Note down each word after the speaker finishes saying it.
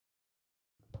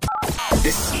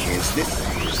This is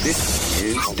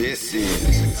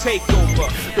Takeover.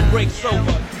 The break's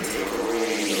over.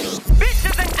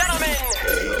 Bitches and gentlemen.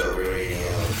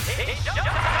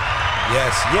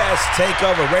 Yes,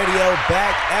 Takeover Radio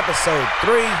back, episode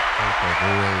 3.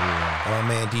 Takeover Radio. My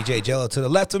man DJ Jello to the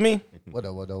left of me. What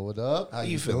up? How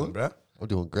you feeling, bro? I'm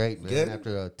doing great, man. Good.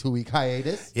 After a 2-week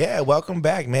hiatus. Yeah, welcome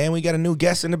back, man. We got a new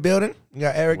guest in the building. We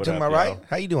got Eric What to up, my yo? right.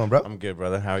 How you doing, bro? I'm good,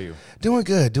 brother. How are you? Doing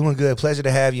good. Pleasure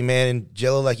to have you, man. And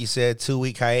Jello, like you said,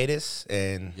 2-week hiatus,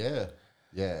 and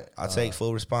Yeah. I'll take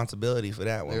full responsibility for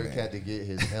that one, Eric man. had to get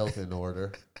his health in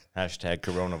order. Hashtag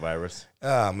coronavirus.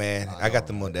 Oh, man. I got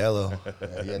the Modelo.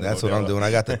 Yeah, That's what I'm doing. I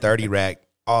got the 30 rack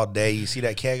all day. You see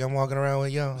that keg I'm walking around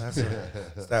with, yo? That's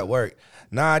that work.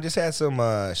 Nah, I just had some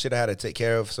shit I had to take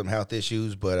care of, some health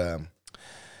issues, but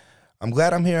I'm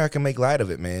glad I'm here. I can make light of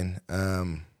it, man.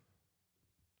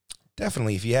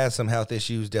 Definitely, if you had some health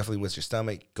issues, definitely with your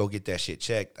stomach, go get that shit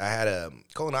checked. I had a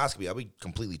colonoscopy. I'll be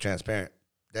completely transparent.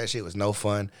 That shit was no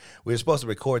fun. We were supposed to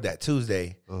record that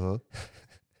Tuesday. Uh-huh.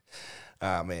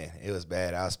 Oh, man, it was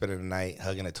bad. I was spending the night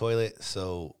hugging a toilet,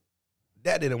 so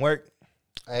that didn't work.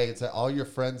 Hey, to all your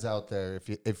friends out there,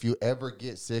 if you ever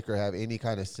get sick or have any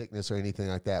kind of sickness or anything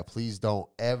like that, please don't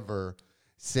ever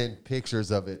send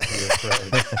pictures of it to your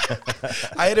friends.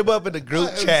 I hit him up in the group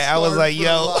chat. I was like,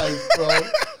 yo. Life, bro.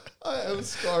 I am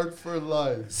scarred for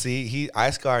life. See,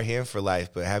 I scar him for life,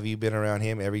 but have you been around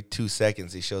him? Every 2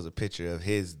 seconds, he shows a picture of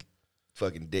his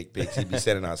fucking dick pics he be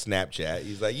sending on Snapchat.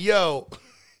 He's like, yo.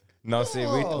 No, see,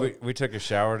 we took a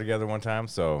shower together one time,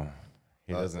 so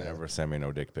he doesn't ever send me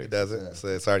no dick pics. He doesn't? Yeah. So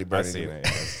it's already I burning. seen it.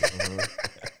 Yes.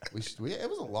 It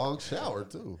was a long shower,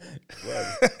 too.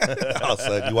 All of a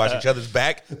sudden, you watch each other's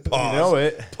back. Pause. You know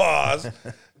it. Pause.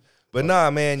 But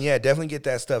nah, man, yeah, definitely get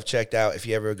that stuff checked out if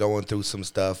you ever going through some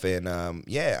stuff. And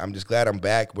yeah, I'm just glad I'm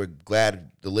back. We're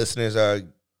glad the listeners are,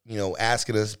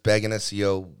 asking us, begging us,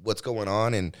 what's going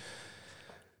on, and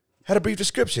had a brief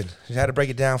description. Just had to break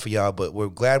it down for y'all, but we're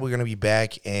glad we're gonna be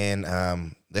back. And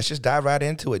let's just dive right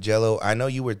into it, Jello. I know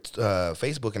you were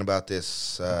Facebooking about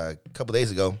this a couple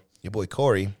days ago. Your boy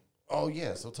Corey. Oh,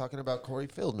 yeah. So talking about Corey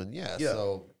Feldman, yeah. Yeah.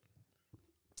 So,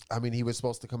 I mean, he was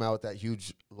supposed to come out with that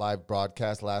huge live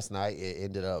broadcast last night. It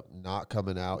ended up not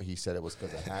coming out. He said it was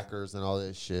because of hackers and all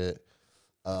this shit.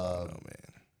 Oh,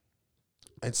 man.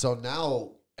 And so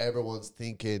now everyone's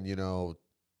thinking,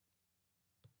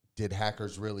 did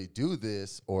hackers really do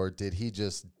this, or did he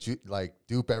just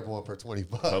dupe everyone for $20?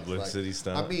 Publicity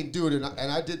stunt. I mean, dude, and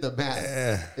I did the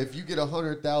math. If you get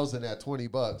 100,000 at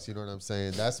 $20, you know what I'm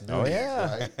saying? That's millions,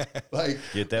 yeah. right? Like,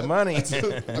 Get that money. That's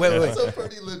a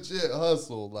pretty legit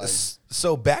hustle. Like,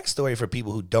 So backstory for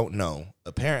people who don't know.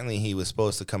 Apparently, he was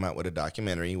supposed to come out with a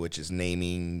documentary, which is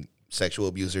naming sexual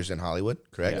abusers in Hollywood,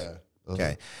 correct? Yeah. Uh-huh.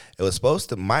 Okay. It was supposed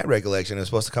to, my recollection, it was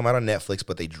supposed to come out on Netflix,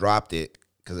 but they dropped it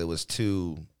because it was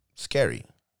too scary.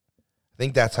 I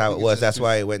think that's how it was. That's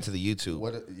why it went to the YouTube.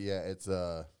 It's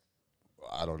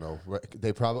I don't know.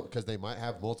 They probably, because they might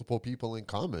have multiple people in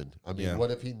common. I mean,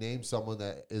 what if he names someone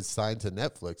that is signed to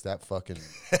Netflix? That fucking,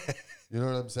 you know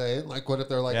what I'm saying? Like, what if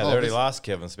they're like, yeah, they already lost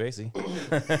Kevin Spacey.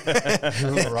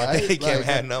 right? They can't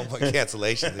have no more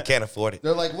cancellations. They can't afford it.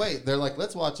 They're like,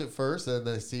 let's watch it first, and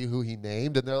then see who he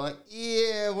named, and they're like,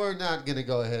 yeah, we're not gonna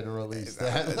go ahead and release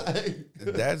that.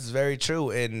 That's very true.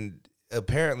 And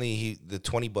apparently, the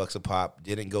 $20 a pop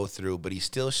didn't go through, but he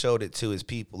still showed it to his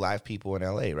live people in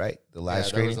LA, right? The live There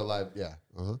streaming. was a live, yeah.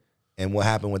 Uh-huh. And what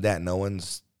happened with that? No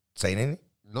one's saying anything.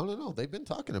 No. They've been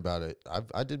talking about it.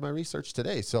 I did my research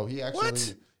today, so he actually,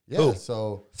 What? yeah. Who?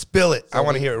 So Spill it. so I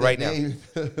want to hear it right now.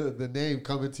 The name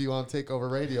coming to you on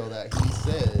Takeover Radio that he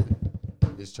said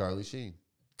is Charlie Sheen.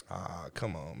 Ah,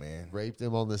 come on, man. Raped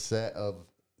him on the set of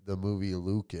the movie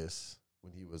Lucas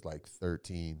when he was like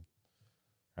 13.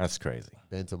 That's crazy.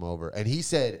 Bent him over. And he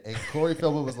said, and Corey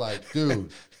Feldman was like,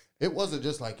 dude, it wasn't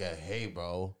just like hey,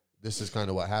 bro, this is kind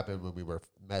of what happened when we were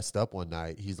messed up one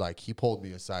night. He's like, he pulled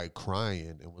me aside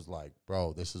crying and was like,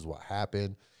 bro, this is what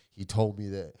happened. He told me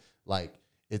that, like,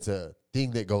 it's a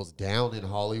thing that goes down in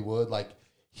Hollywood. Like,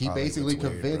 he basically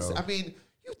convinced, weird, I mean,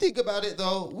 you think about it,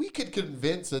 though, we could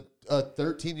convince a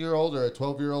 13-year-old or a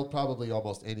 12-year-old probably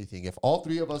almost anything. If all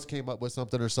three of us came up with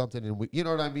something or something, and we, you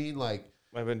know what I mean? Like,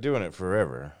 I've been doing it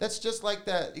forever. that's just like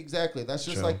that. Exactly. That's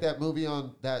just like that movie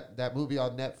on that movie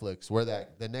on Netflix where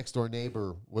the next door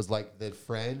neighbor was like the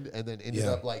friend and then ended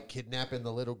up like kidnapping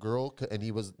the little girl, and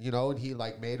he was, and he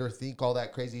like made her think all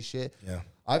that crazy shit. Yeah.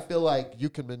 I feel like you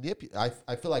can manipulate.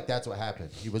 I feel like that's what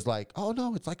happened. He was like, oh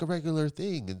no, it's like a regular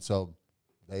thing. And so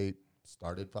they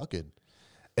started fucking.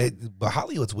 But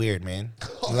Hollywood's weird, man.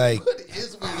 Like,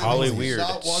 is weird. Holly weird.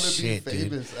 Not want to be Shit, dude.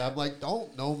 famous. I'm like,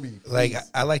 don't know me. Like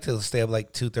please. I like to stay up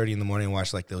like 2:30 in the morning and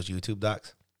watch like those YouTube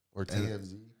docs. Or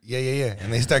TMZ. Yeah.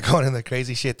 And they start going in the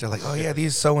crazy shit. They're like, oh yeah,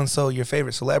 these so and so, your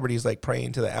favorite celebrities, like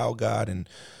praying to the owl god and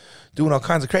doing all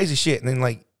kinds of crazy shit. And then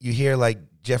like you hear like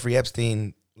Jeffrey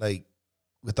Epstein, like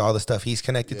with all the stuff he's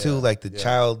connected to, like the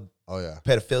child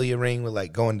pedophilia ring with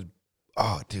like going to,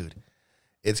 oh dude,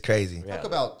 it's crazy. Talk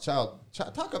about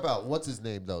talk about what's his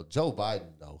name though, Joe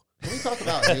Biden though. Can we talk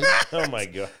about him? Oh my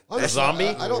god, Honestly, a zombie?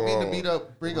 I don't mean to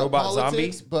bring up Robot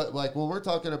politics, zombie? but like when we're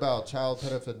talking about child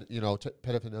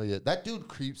pedophilia, that dude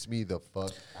creeps me the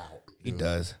fuck out. Dude. He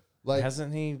does. Like,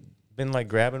 hasn't he been like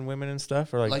grabbing women and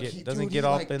stuff, or like, doesn't get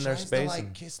all up in their space? To, like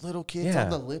and, kiss little kids on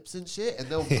the lips and shit, and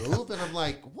they'll move, and I'm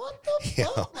like, what the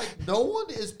fuck? Like no one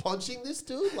is punching this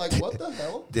dude. Like what the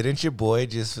hell? Didn't your boy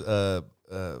just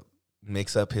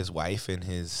mix up his wife and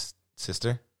his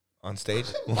sister on stage?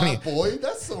 My boy,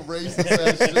 that's some racist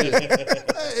ass shit.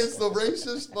 That is some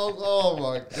racist smoke. Oh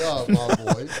my god, my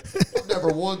boy. I've never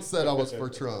once said I was for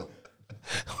Trump.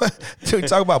 Dude,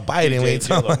 talk about Biden. We ain't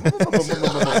talking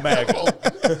about.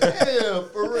 Yeah,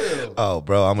 for real. Oh,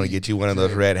 bro, I'm gonna get you one of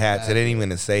those red hats. I didn't even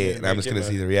gonna say it, and I'm just gonna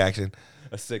see the reaction.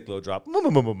 a sick little drop.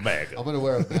 MAGA. I'm gonna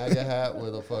wear a MAGA hat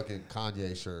with a fucking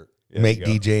Kanye shirt. Make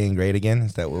DJing great again.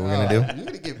 Is that what we're gonna do? You're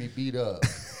gonna get me beat up.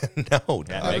 No,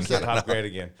 Make hip hop great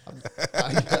again.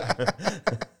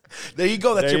 There you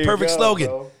go. That's There your you perfect go, slogan.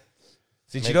 bro.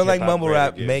 Since Make you don't like hip-hop mumble great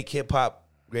rap, again. make hip hop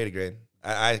great again.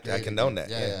 I condone that.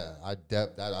 Yeah. I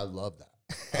love that.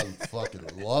 I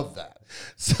fucking love that.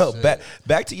 So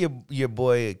back to your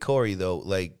boy Corey though.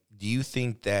 Like, do you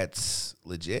think that's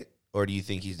legit, or do you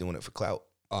think he's doing it for clout?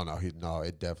 Oh no,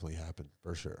 it definitely happened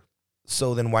for sure.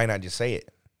 So then why not just say it?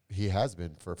 He has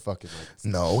been for fucking like.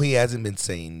 No, he hasn't been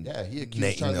saying. Yeah, he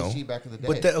accused Charlie Sheen back in the day.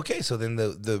 But okay, so then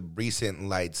the recent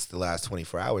lights, the last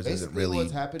 24 hours, isn't Basically, really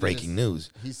what's happening breaking is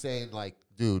news. He's saying like,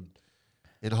 dude,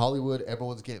 in Hollywood,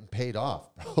 everyone's getting paid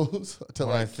off, bro, to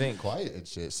Well, I like think- keep quiet and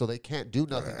shit. So they can't do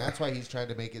nothing. That's why he's trying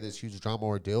to make it this huge drama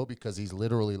ordeal, because he's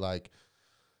literally like,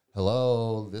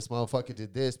 hello, this motherfucker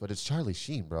did this, but it's Charlie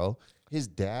Sheen, bro. His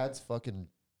dad's fucking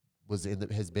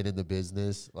has been in the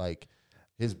business, like.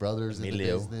 His brother's in the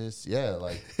business. Yeah,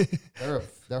 like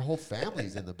their whole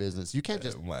family's in the business. You can't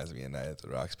just Reminds me of Night at the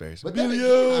Roxbury. But then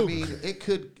again, I mean, it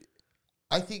could.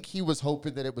 I think he was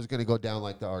hoping that it was going to go down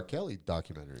like the R. Kelly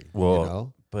documentary. Well, you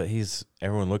know? but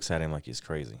everyone looks at him like he's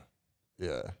crazy.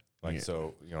 Yeah.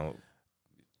 So,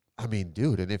 I mean,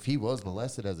 dude, and if he was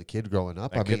molested as a kid growing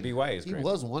up, That could be why he's he crazy.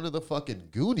 was one of the fucking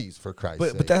Goonies, for Christ's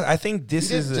sake. But that, I think he this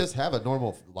didn't is just have a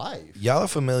normal life. y'all are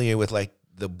familiar with like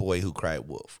the Boy Who Cried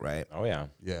Wolf, right? oh yeah.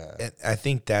 Yeah. And I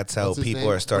think that's how What's his people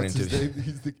name? are starting What's his to.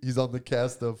 name? He's on the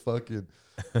cast of fucking.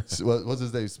 What's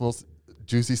his name?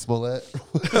 Juicy Smollett.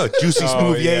 Juicy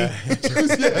Oh, Smooth yeah.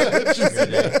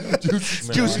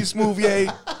 Juicy Smooth Yay.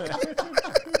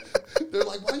 They're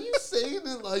like, why are you saying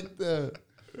it like that?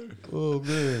 Oh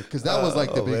man, because that was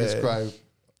like the biggest man. cry.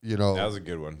 You know, That was a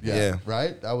good one. Yeah.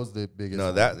 right. That was the biggest. No,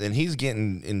 one. that and he's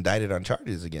getting indicted on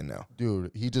charges again now.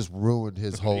 dude, he just ruined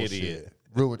his whole Idiot. shit.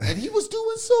 Ruined, and he was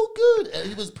doing so good. And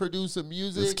he was producing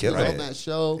music. He was killing on it. that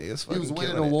show. He was He was fucking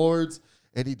winning killing it. awards,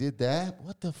 and he did that.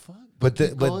 What the fuck? But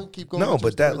keep going. no, with your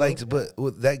but that story, like, though.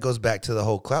 but that goes back to the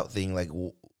whole clout thing. Like,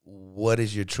 what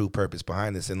is your true purpose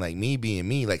behind this? And like me being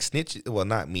me, like snitch. Well,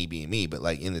 not me being me, but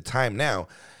like in the time now,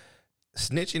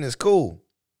 snitching is cool.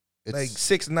 Like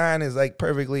 6ix9ine is like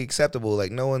perfectly acceptable.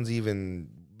 Like no one's even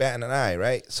batting an eye,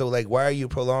 right? So like, why are you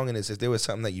prolonging this? If there was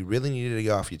something that you really needed to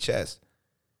get off your chest,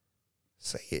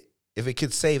 say it. If it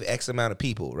could save X amount of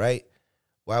people, right?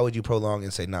 Why would you prolong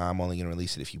and say, nah, I'm only going to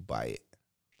release it if you buy it?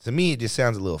 To me, it just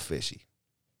sounds a little fishy.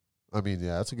 I mean,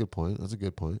 yeah, that's a good point. That's a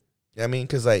good point. I mean,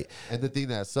 because like, And the thing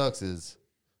that sucks is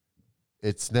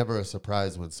it's never a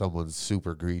surprise when someone's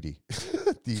super greedy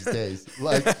these days.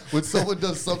 Like when someone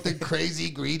does something crazy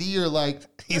greedy, you're like,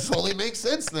 it totally makes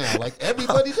sense now. Like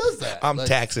everybody does that. I'm like,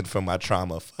 taxing from my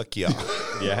trauma. Fuck y'all.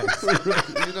 Yeah.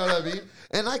 you know what I mean?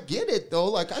 And I get it though.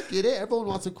 Like I get it. Everyone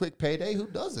wants a quick payday. Who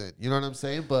doesn't? You know what I'm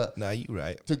saying? But Nah, you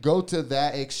right. to go to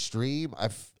that extreme,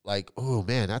 like, oh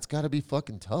man, that's got to be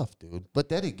fucking tough, dude. But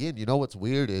then again, you know what's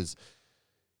weird is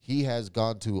he has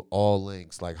gone to all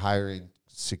lengths, like hiring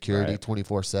security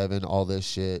 24/7, all this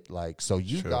shit. Like, so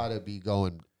you gotta be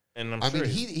going. And I'm I sure mean,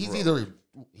 he's he's broke. either.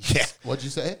 Yeah. What's you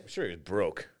say? I'm sure he's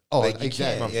broke. Oh, Like, you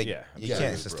exactly. can't, Yeah. you Yeah.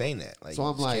 can't sustain that. Like, So you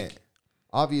I'm just like, can't.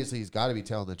 obviously he's got to be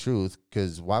telling the truth,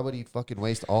 because why would he fucking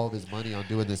waste all of his money on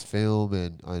doing this film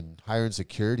and on hiring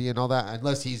security and all that?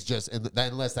 Unless he's just,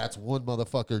 unless that's one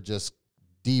motherfucker just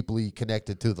deeply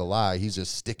connected to the lie, he's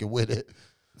just sticking with it.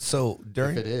 So If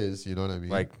during it is, you know what I mean?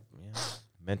 Like,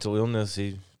 mental illness.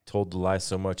 He told the lie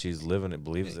so much he's living it,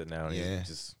 believes it now, and Yeah. he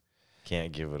just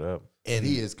can't give it up. And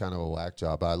he is kind of a whack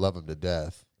job, but I love him to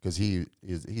death because he's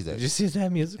Did you see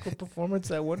that musical performance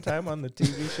that one time on the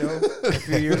TV show a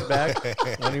few years back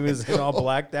when he was in all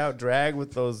blacked out drag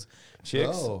with those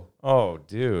chicks? Oh,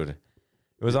 dude.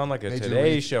 It was on like a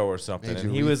Today show or something.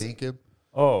 And he was, him?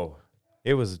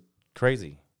 It was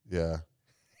crazy. Yeah.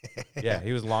 Yeah,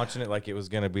 he was launching it like it was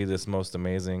going to be this most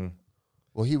amazing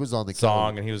Well, he was on the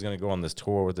song, and he was going to go on this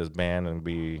tour with his band and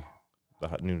be the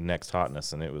new next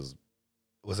hotness, and it was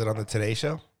it on the Today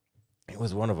Show? It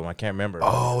was one of them. I can't remember.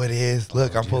 Oh, it is.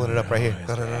 Look, I'm pulling it up right here.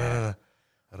 No.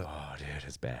 Oh, dude,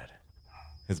 it's bad.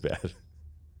 It's bad.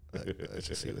 Let's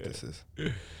just see what this is.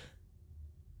 It's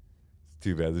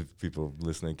too bad that people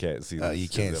listening can't see this. You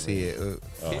can't see it.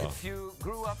 If you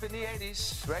grew up in the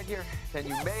 80s, right here, then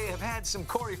you may have had some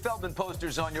Corey Feldman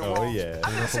posters on your Oh, wall. yeah.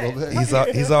 I'm gonna say it. He's all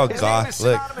His name is goth.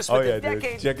 Look. synonymous Oh, with yeah, the dude.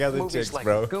 decades Check out the movies chicks, like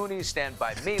bro. Goonies, Stand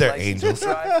By Me, They're License angels. to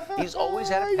Drive. He's always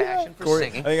had a passion for Corey-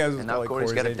 singing, I think I was and now called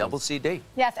Corey's got a Corey's double Angels. CD.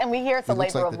 Yes, and we hear it's a He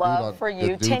looks labor like of the dude love on- for the you.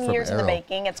 dude 10 from years in the Arrow.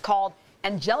 making. It's called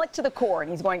Angelic to the Core,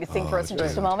 and he's going to sing for us in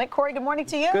just a moment. Corey, good morning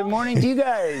to you. Good morning to you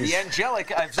guys. The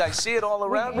angelic, I see it all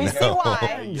around We me. see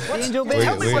why. Angel Wait,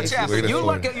 Tell me wait, what's we're happening.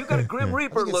 gonna You got a Grim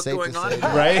Reaper it's look safe going to on. say.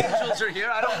 Right? Angels are here.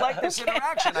 I don't like this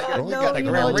interaction. I Only got got a you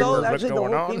Grim know, it's all, Reaper actually the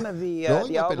going whole on. theme of the Growing up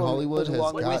in album Hollywood goes has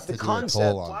along got with to the do a concept.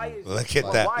 toll on Why me. is Look at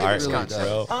Well, that why art, this concept?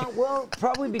 bro. well,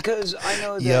 probably because I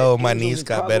know that Yo, my angels niece have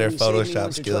got better probably saved me Photoshop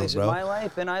once or skills, twice in bro. my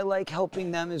life, and I like helping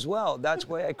them as well. That's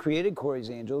why I created Corey's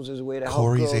Angels as a way to help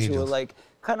Corey's girls who Angels. are like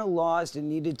kind of lost and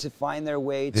needed to find their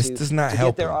way This to, does not to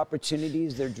help get their them.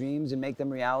 opportunities, their dreams, and make them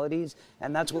realities.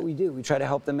 And that's what we do. We try to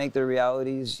help them make their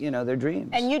realities, their dreams.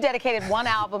 And you dedicated one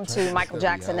album to Michael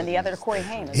Jackson and the other to Corey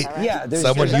Haim, is that right? Yeah,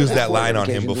 Someone there's used actually that four line on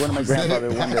him occasions. One of my before.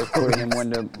 grandfather, one to Corey, and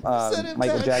one to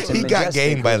Michael Jackson. He got Majestic,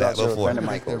 game by who's that also a before. friend of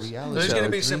Make their Michael's. reality There's show going to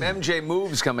a be some dream. MJ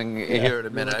moves coming here in a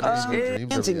minute. I'm just kidding.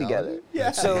 Dancing together.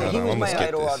 Yeah. So he on, was I'm my gonna skip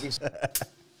idol, this. obviously.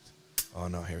 Oh,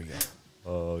 no, here we go.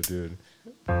 Oh, dude.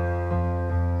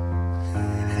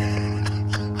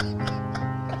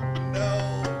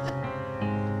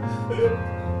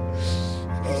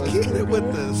 He's getting it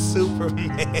with the Superman.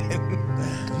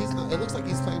 He's not, it looks like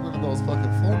he's playing one of those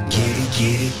fucking floor pieces.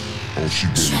 Get it. All she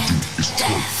gonna do is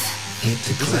twerk. Hit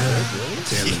the club.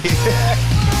 Tell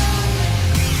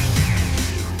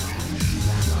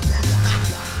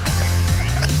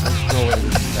No way we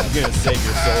do that. You're going to save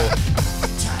your soul.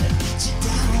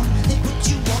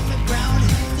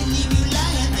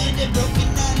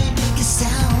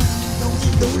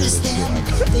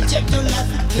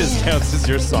 This counts as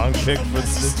your song pick for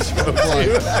the show,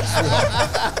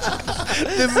 too.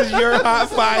 This is your hot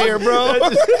fire, bro. I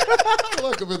feel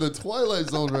like I'm in the Twilight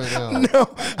Zone right now. No.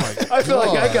 I feel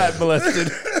like I got molested.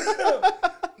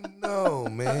 No,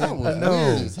 That man. was No.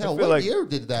 weird as hell. feel What like- year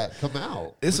did that come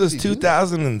out? This What was did he do?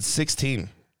 2016.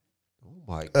 Oh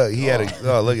my god. He had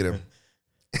a. Oh, look at him.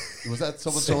 Was that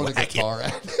someone throwing a Swag it. guitar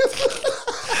at him?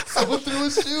 Someone threw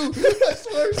a shoe. I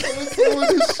swear someone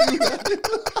throwing a shoe at him.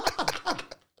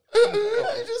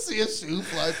 You just see a shoe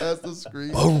fly past the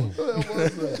screen. Boom. What the hell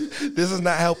was that? This does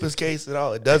not help his case at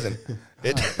all. It doesn't.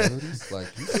 It. Dude, he's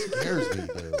like, he scares me,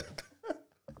 dude.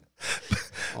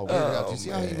 Oh, weird. Did you see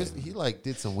how he like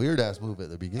did some weird ass move at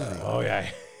the beginning? Oh, yeah.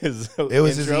 It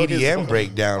was his EDM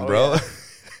breakdown, bro.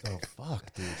 Oh,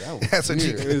 fuck, dude. That was That's what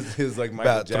you- weird. It was his, like,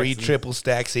 Michael About three Jackson. triple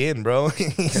stacks in, bro.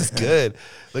 He's good.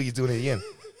 Look, he's doing it again.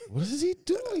 What is he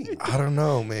doing? I don't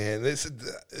know, man. This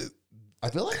is. I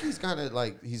feel like he's kind of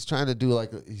like he's trying to do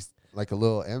like he's like a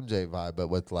little MJ vibe, but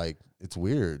with like it's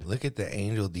weird. Look at the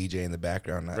angel DJ in the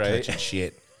background, not Right. touching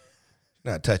shit,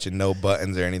 not touching no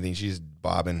buttons or anything. She's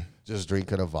bobbing Just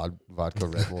drinking a vodka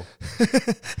Red Bull.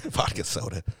 vodka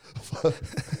soda.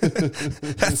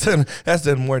 that's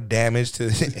done more damage to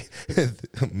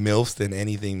MILFs than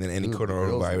anything than any Dude, the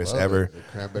girls coronavirus love ever. it.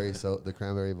 The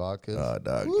cranberry vodka. Oh,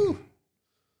 dog. Woo.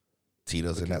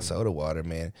 Tito's in that soda water,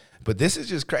 man. But this is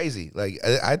just crazy. Like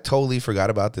I totally forgot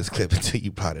about this clip until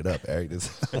you brought it up, Eric. This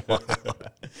is wild.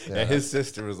 And his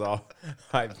sister was all,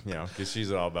 because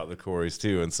she's all about the Coreys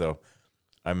too. And so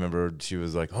I remember she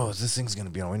was like, "Oh, this thing's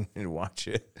gonna be on. We need to watch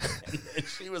it." And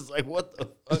she was like, "What the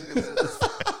fuck is this?"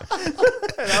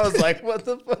 And I was like, "What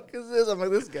the fuck is this?" I'm like,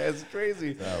 "This guy's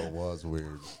crazy." That was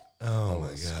weird. Oh my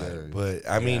god! scary. But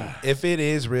I mean, if it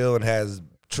is real and has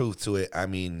truth to it, I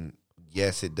mean,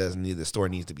 yes, it does need the story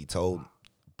needs to be told.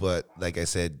 But like I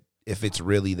said, if it's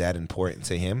really that important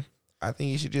to him, I think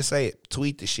you should just say it.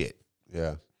 Tweet the shit.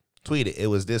 Yeah. Tweet it. It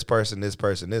was this person, this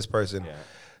person, this person. Yeah.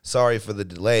 Sorry for the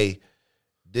delay.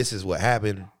 This is what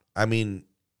happened. I mean,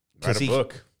 Write a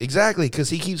book. Exactly, because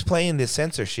he keeps playing this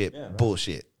censorship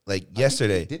bullshit. Like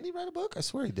yesterday. Didn't he write a book? I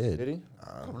swear he did. Did he?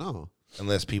 I don't know.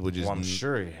 Unless people just. Well, I'm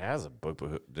sure he has a book,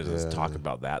 but does it talk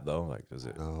about that though? Like, does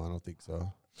it? No, I don't think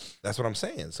so. That's what I'm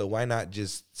saying. So why not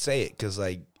just say it? Because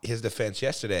like his defense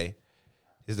yesterday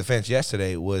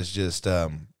was just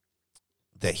that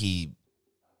he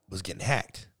was getting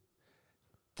hacked,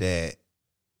 that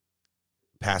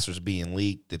passwords being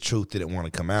leaked, the truth didn't want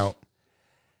to come out.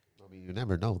 I mean, you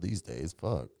never know these days.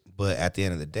 Fuck. But at the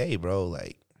end of the day, bro,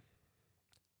 like,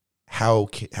 how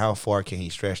far can he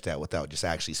stretch that without just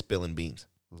actually spilling beans?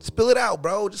 Spill it out,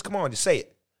 bro. Just come on, just say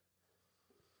it.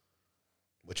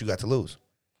 What you got to lose?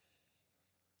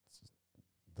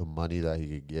 The money that he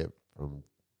could get from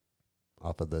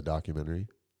off of the documentary.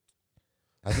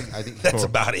 I think That's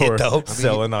about it, though.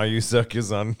 Selling all you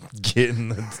suckers on getting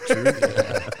the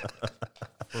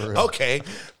truth. Okay,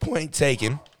 point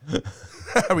taken.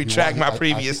 I retract my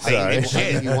previous I statement.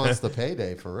 think he wants the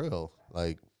payday for real.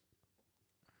 Like,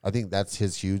 I think that's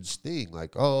his huge thing.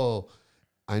 Like, oh,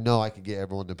 I know I could get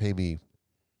everyone to pay me a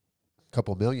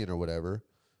couple million or whatever,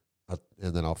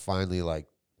 and then I'll finally like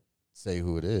say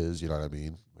who it is. You know what I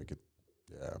mean? Like,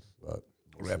 but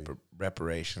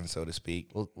Reparation, so to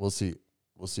speak. We'll see.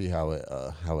 We'll see how it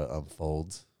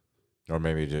unfolds. Or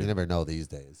maybe You just never know these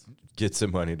days. get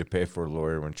some money to pay for a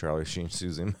lawyer when Charlie Sheen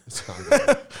sues him.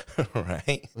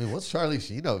 Right? I mean, what's Charlie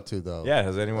Sheen up to though? Yeah,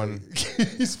 has anyone?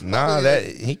 Nah, that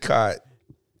he caught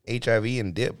HIV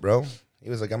and dip, bro. He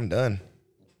was like, I'm done.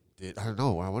 Dude, I don't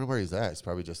know. I wonder where he's at. He's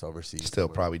probably just overseas. Still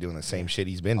somewhere. probably doing the same shit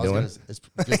he's been I was doing. gonna it's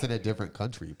just in a different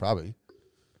country, probably.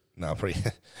 No, pretty.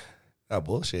 Oh,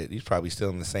 bullshit. He's probably still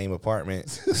in the same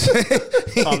apartment.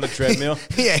 On the treadmill?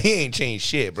 Yeah, he ain't changed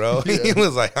shit, bro. He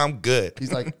was like, I'm good.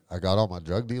 He's like, I got all my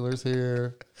drug dealers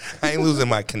here. I ain't losing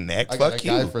my connect. I got Fuck a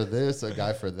guy you. for this, a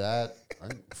guy for that. I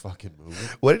ain't fucking moving.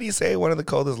 What did he say? One of the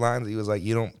coldest lines. He was like,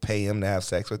 you don't pay him to have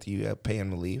sex with you. You pay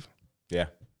him to leave. Yeah.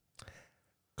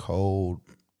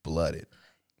 Cold-blooded.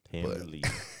 Him to leave.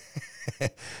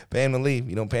 Pay him to leave.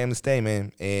 You don't pay him to stay,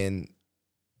 man. And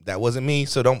that wasn't me,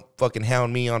 so don't fucking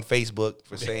hound me on Facebook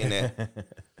for saying that. That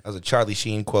was a Charlie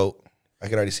Sheen quote. I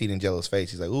could already see it in Jello's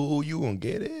face. He's like, ooh, you gonna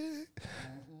get it?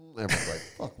 Everyone's like,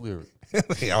 fuck lyric.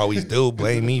 They always do.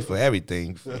 Blame me for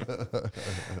everything.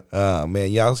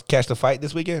 Man, y'all catch the fight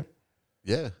this weekend?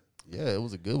 Yeah, it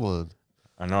was a good one.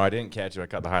 I know I didn't catch it. I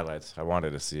caught the highlights. I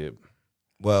wanted to see it.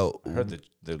 Well, I heard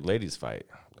the ladies fight.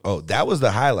 oh, that was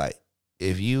the highlight.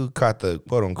 If you caught the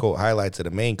quote-unquote highlights of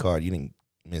the main card, you didn't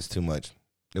miss too much.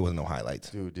 There was no highlights.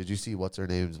 Dude, did you see what's her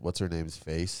name's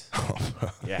face?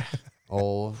 Yeah.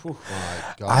 Oh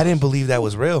my god! I didn't believe that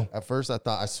was real. At first,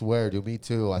 I swear, dude, me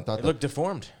too. I thought It looked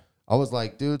deformed. I was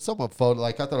like, dude, someone I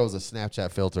thought it was a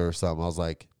Snapchat filter or something. I was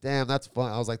like, damn, that's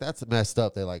fun. I was like, that's messed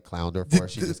up. They like clowned her for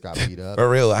it. She just got beat up. For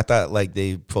real, I thought like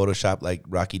they photoshopped like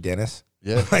Rocky Dennis.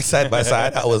 Yeah. Like side by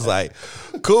side. I was like,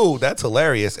 cool, that's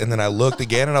hilarious. And then I looked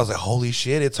again and I was like, holy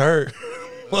shit, it's her.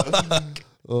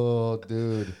 Oh,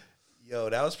 dude. Yo,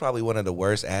 that was probably one of the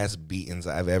worst ass beatings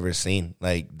I've ever seen.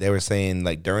 Like they were saying,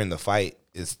 like during the fight,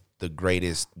 it's the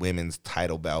greatest women's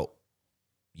title bout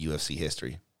UFC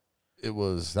history.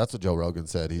 That's what Joe Rogan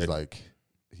said.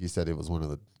 He said it was one of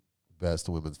the best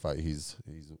women's fight he's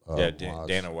watched.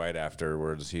 Dana White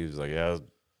afterwards, he was like, yeah, it was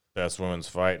best women's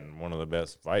fight and one of the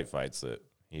best fights that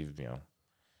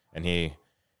and he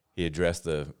addressed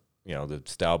the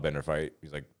style bender fight.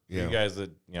 He's like, you guys that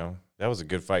was a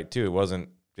good fight too. It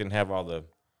didn't have all the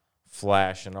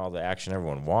flash and all the action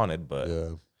everyone wanted, but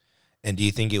yeah. And do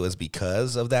you think it was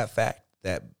because of that fact,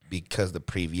 that because the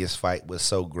previous fight was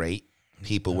so great,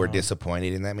 people were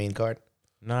disappointed in that main card?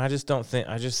 No, I just don't think.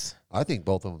 I think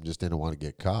both of them just didn't want to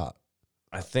get caught.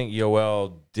 I think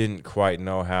Yoel didn't quite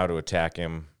know how to attack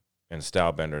him, and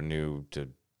Stylebender knew to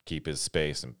keep his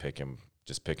space and pick him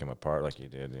apart like he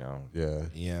did. Yeah.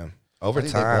 Yeah. Over I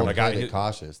think they time, both played it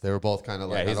cautious. They were both kind of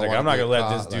like, he's I don't like, wanna I'm not get gonna let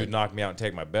caught. this dude knock me out and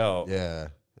take my belt. Yeah,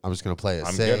 I'm just gonna play it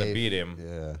I'm safe. gonna beat him.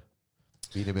 Yeah,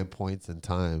 beat him in points and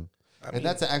time. And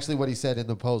that's actually what he said in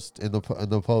the post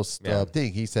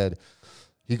thing.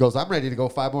 He goes, I'm ready to go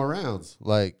 5 more rounds.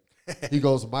 Like he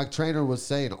goes, my trainer was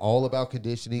saying all about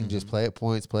conditioning. Just play it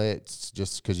points, play it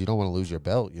just because you don't want to lose your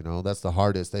belt. That's the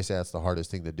hardest. They say that's the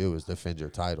hardest thing to do is defend your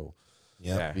title.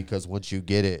 yeah. Because once you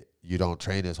get it, you don't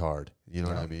train as hard. You know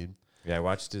what I mean? Yeah, I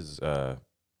watched his.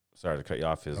 Sorry to cut you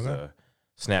off. His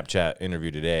Snapchat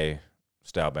interview today,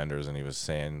 Stylebenders, and he was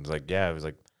saying, it was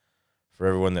like, for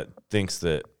everyone that thinks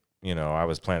that I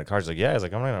was playing the cards, I'm not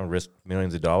gonna risk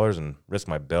millions of dollars and risk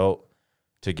my belt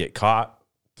to get caught.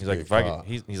 He's like,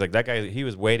 he's like that guy. He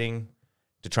was waiting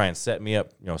to try and set me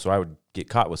up, so I would get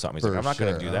caught with something. He's like, I'm not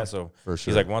going to do that. So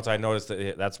he's like, once I noticed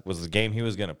that was the game he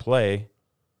was going to play,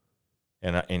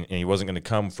 and he wasn't going to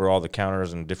come for all the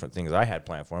counters and different things I had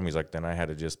planned for him. He's like, then I had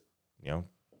to just,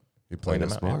 he played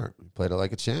it smart. He played it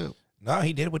like a champ. No,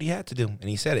 he did what he had to do, and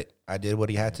he said it. I did what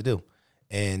he had to do.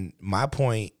 And my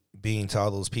point being to all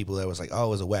those people that was like, oh, it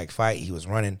was a whack fight, he was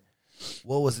running.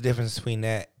 What was the difference between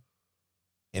that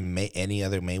and any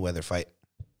other Mayweather fight?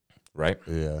 Right?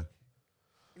 Yeah.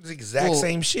 It's the exact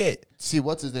same shit. See,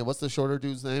 what's his name? What's the shorter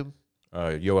dude's name?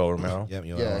 Yoel Romero. Yep,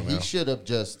 Yeah, he should have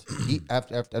just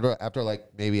after like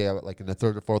maybe like in the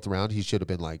third or fourth round, he should have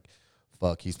been like,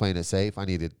 "Fuck, he's playing it safe. I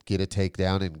need to get a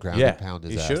takedown and ground and pound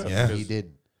his ass." Yeah. He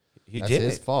didn't. That's did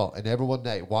his fault. And everyone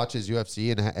that watches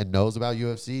UFC and knows about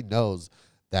UFC knows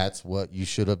that's what you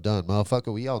should have done,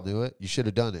 motherfucker. We all knew it. You should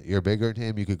have done it. You're bigger than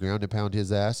him. You could ground and pound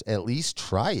his ass. At least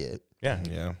try it.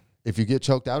 Yeah. If you get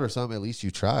choked out or something, at least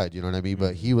you tried. You know what I mean?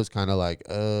 But he was kind of like,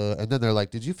 and then they're like,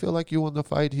 "Did you feel like you won the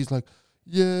fight?" He's like,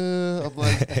 "Yeah." I'm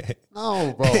like,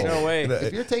 "No, bro. No way.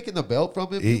 If you're taking the belt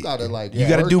from him, you gotta you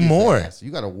gotta do more. You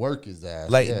gotta work his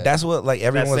ass. Like that's what like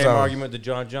everyone That was same on. argument to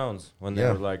John Jones when they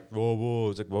were like,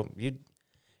 whoa. It's like, well,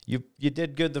 you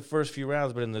did good the first few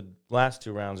rounds, but in the last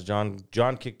 2 rounds,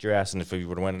 John kicked your ass, and if you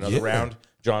would have won another round,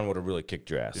 John would have really kicked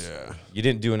your ass. Yeah. You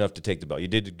didn't do enough to take the belt. You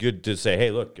did good to say,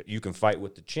 hey, look, you can fight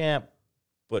with the champ,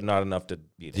 but not enough to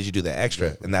beat him. Did you do that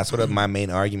extra? And that's what my main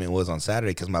argument was on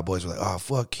Saturday, because my boys were like, oh,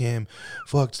 fuck him.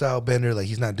 Fuck Stylebender. Like,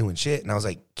 he's not doing shit. And I was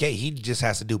like, okay, he just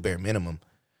has to do bare minimum.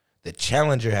 The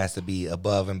challenger has to be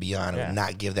above and beyond and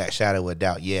not give that shadow of a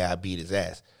doubt. Yeah, I beat his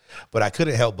ass. But I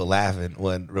couldn't help but laughing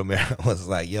when Romero was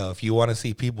like, yo, if you want to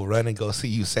see people running, go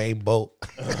see Usain Bolt.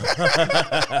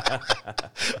 I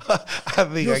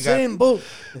think Usain Bolt.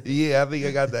 Yeah, I think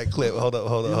I got that clip. Hold up.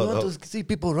 You want to see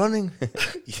people running?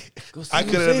 I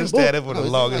couldn't understand it for the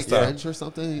longest time. French or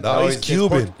something? No, he's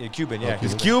Cuban. Cuban, yeah.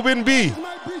 He's Cuban B.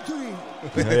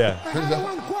 Yeah. I have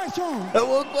one question.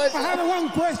 One question. I have one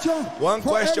question. One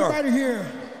question. For everybody here.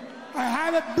 I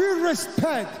have a big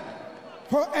respect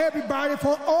for everybody,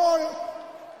 for all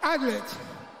athletes.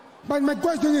 But my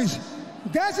question is,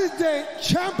 this is the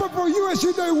champion for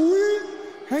UFC that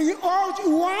we and you all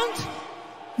want?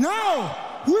 No,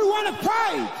 we want to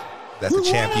fight. That's the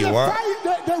champ you want?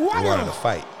 The We warriors. wanted to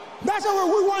fight. That's what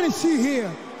we want to see here.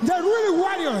 They're really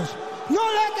warriors.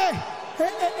 Not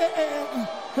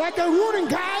like a running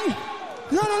guy.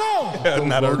 No.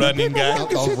 Not a running People guy. want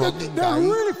to see that they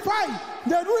really fight.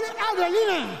 They're really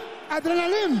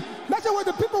adrenaline. That's what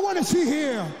the people want to see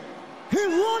here. He's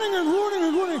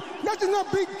running. That's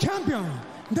not big champion.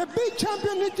 The big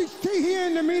champion needs to stay here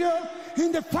in the middle,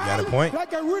 in the fight, got a point.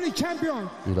 like a really champion.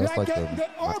 Dude, that's like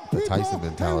the Tyson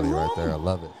mentality right there. I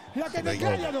love it.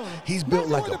 He's built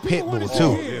like a pit bull,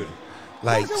 too. Dude.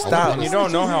 Like, stop. And you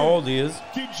don't know how old he is.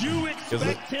 Did you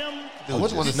expect him? I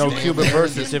wouldn't want to No stand Cuban there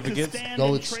birth and certificates.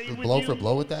 Go blow for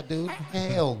blow with that dude?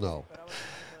 Hell no.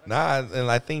 Nah, and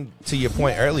I think to your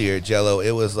point earlier, Jello,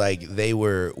 it was like they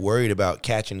were worried about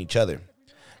catching each other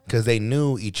because they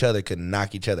knew each other could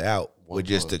knock each other out with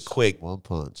just a quick one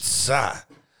punch. Sa.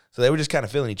 So they were just kind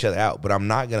of feeling each other out. But I'm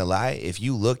not going to lie. If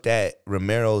you looked at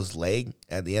Romero's leg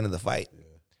at the end of the fight,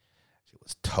 it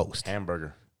was toast.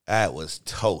 Hamburger. That was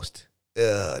toast.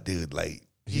 Ugh, dude, like,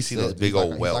 you see those big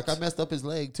old welts. Like, I messed up his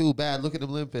leg too bad. Look at him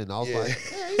limping. I was like,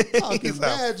 hey, he's talking He's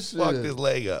like, bad shit. fucked his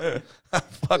leg up.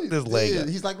 Fucked his leg up.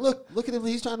 He's like, look at him.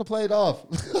 He's trying to play it off.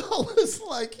 I was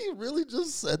like, he really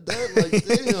just said that? Like,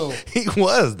 damn. He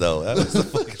was, though. That was the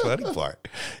fucking funny part.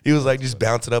 He was like just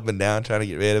bouncing up and down trying to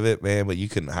get rid of it, man. But you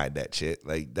couldn't hide that shit.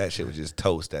 Like, that shit was just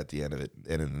toast at the end of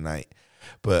the night.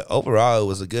 But overall, it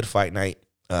was a good fight night.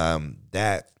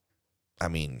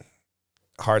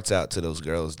 Hearts out to those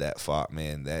girls that fought,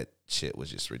 man. That shit was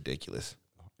just ridiculous.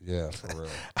 Yeah, for real.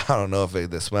 I don't know if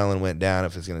the swelling went down,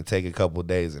 if it's going to take a couple of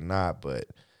days or not, but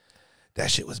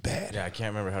that shit was bad. Yeah, I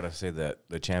can't remember how to say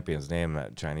the champion's name,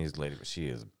 that Chinese lady, but she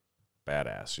is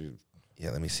badass.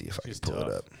 Yeah, let me see if I can she's pull tough.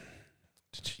 it up.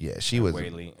 Yeah, she was.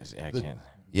 Whaley. I can't.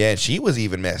 Yeah, she was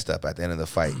even messed up at the end of the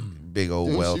fight. Big old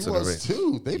Dude, welts. she was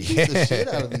too. They beat the shit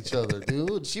out of each other,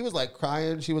 dude. She was like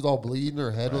crying. She was all bleeding.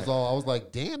 Her head was all. I was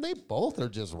like, damn, they both are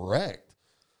just wrecked.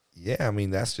 Yeah, I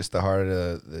mean, that's just the heart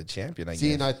of the champion, I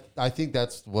See, guess. and I think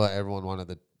that's what everyone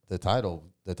wanted the title.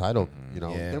 The title, you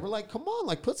know, Yeah. they were like, come on,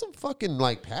 like put some fucking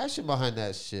like passion behind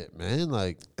that shit, man.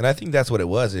 Like, And I think that's what it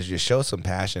was, is just show some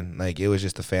passion. Like, it was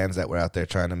just the fans that were out there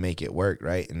trying to make it work,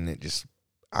 right? And it just,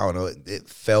 I don't know, it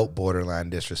felt borderline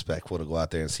disrespectful to go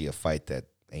out there and see a fight that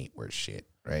ain't worth shit,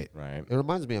 right? Right. it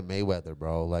reminds me of Mayweather,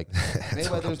 bro. Like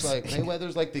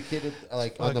Mayweather's like the kid at,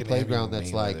 like on the playground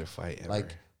that's like,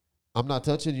 I'm not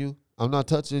touching you. I'm not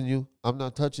touching you. I'm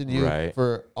not touching you Right.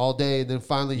 for all day. And then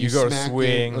finally you go to smack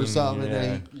swing, him or something. yeah.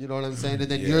 And then, you know what I'm saying? And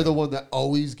then you're the one that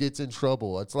always gets in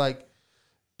trouble. It's like,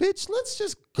 bitch, let's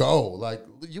just go. Like,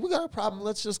 you got a problem,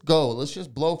 let's just go. Let's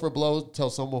just blow for blow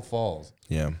until someone falls.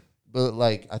 Yeah. But,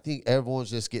 like, I think everyone's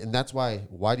just getting, that's why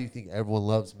do you think everyone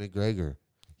loves McGregor?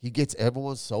 He gets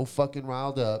everyone so fucking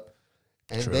riled up,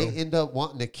 and they end up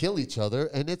wanting to kill each other,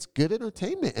 and it's good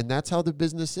entertainment, and that's how the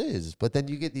business is. But then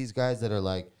you get these guys that are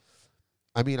like,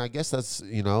 I mean, I guess that's,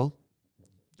 you know,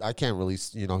 I can't really,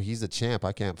 you know, he's a champ.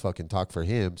 I can't fucking talk for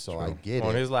him, so I get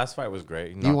it. His last fight was great.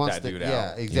 He He knocked wants that to, dude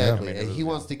yeah, out. exactly. I mean, And he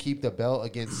wants to keep the belt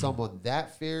against someone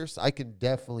that fierce. I can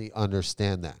definitely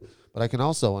understand that, but I can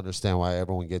also understand why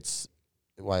everyone's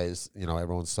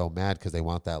so mad because they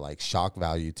want that like shock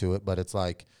value to it. But it's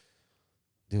like,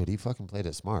 dude, he fucking played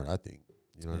it smart. I think,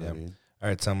 you know what I mean. I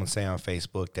heard someone say on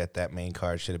Facebook that main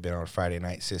card should have been on Friday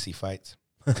Night Sissy Fights.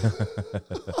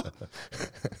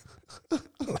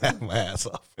 Laugh my ass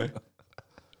off.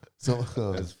 So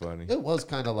That's funny. it was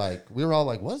kind of like we were all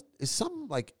like, "What is something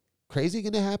like crazy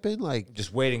gonna happen?" Like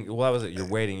Just waiting. Well, that was it. You're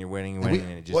waiting, and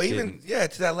it just didn't.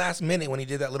 To that last minute when he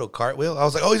did that little cartwheel, I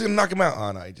was like, oh, he's gonna knock him out.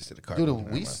 Oh no, he just did a cartwheel.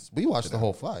 dude, we watched the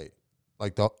whole fight.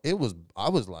 Like I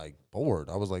was like bored.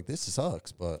 I was like, this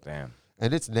sucks, but Damn.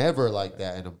 and it's never like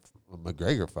that in a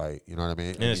McGregor fight. You know what I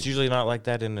mean? And it's usually not like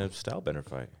that in a Stylebender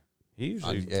fight. He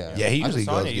usually, he usually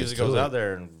goes out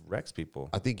there and wrecks people.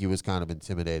 I think he was kind of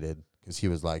intimidated because he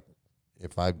was like,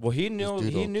 if I He knew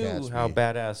how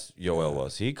badass Yoel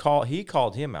was. He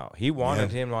called him out. He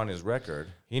wanted him on his record.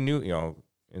 He knew, you know,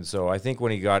 and so I think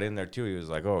when he got in there too, he was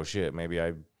like, oh shit, maybe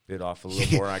I bit off a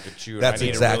little more than I could chew. That's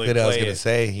exactly what I was gonna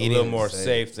say. He a little more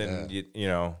safe than you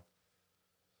know.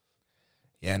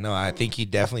 Yeah, no, I think he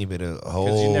definitely bit a whole.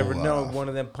 Because you never know, one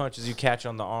of them punches you catch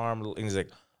on the arm, and he's like,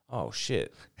 oh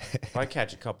shit! If I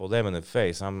catch a couple of them in the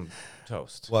face, I'm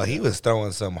toast. Well, he was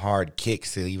throwing some hard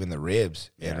kicks to even the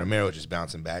ribs, and Romero just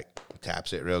bouncing back,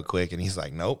 taps it real quick, and he's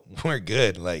like, "Nope, we're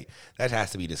good." Like that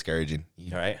has to be discouraging.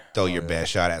 You throw your best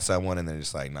shot at someone, and they're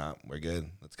just like, "Nah, we're good.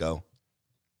 Let's go."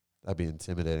 That'd be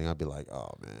intimidating. I'd be like,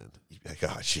 "Oh man, you'd be like,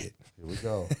 oh shit, here we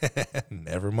go."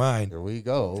 Never mind. Here we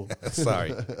go.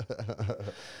 Sorry.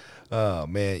 Oh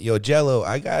man, yo, Jello,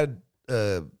 I got.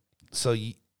 So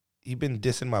you've been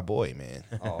dissing my boy, man.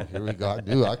 Oh, here we go,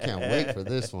 dude. I can't wait for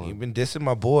this one. You've been dissing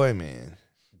my boy, man.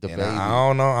 The and baby. I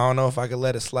don't know if I can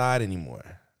let it slide anymore.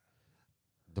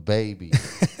 The baby.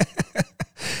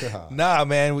 Nah,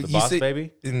 man. The boss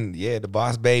baby? Yeah, the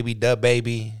boss baby, the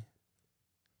baby.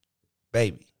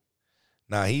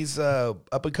 Nah, he's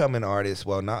up and coming artist.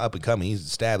 Well, not up and coming. He's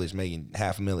established, making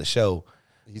 $500,000 a show.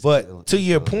 But to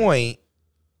your point,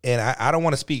 and I don't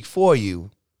want to speak for you.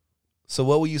 So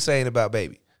what were you saying about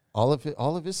Baby? All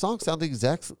of his songs sound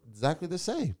exactly the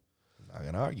same. I'm not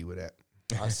gonna argue with that.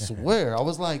 I swear. I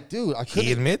was like, dude,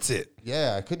 He admits it.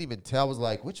 Yeah, I couldn't even tell. I was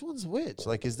like, which one's which?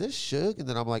 Like, is this Suge? And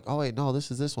then I'm like, oh wait, no,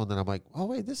 this is this one. Then I'm like, oh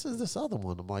wait, this is this other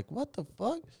one. I'm like, what the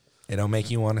fuck? It don't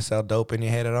make you want to sell dope in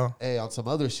your head at all? Hey, on some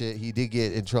other shit, he did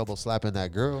get in trouble slapping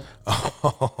that girl.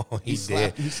 Oh, he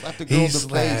did. He slapped the girl in the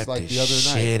face like the other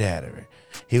night. Shit out of her.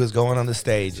 He was going on the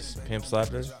stage. Pimp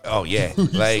slapped her? Oh, yeah.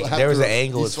 Like, there was an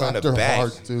angle from the back.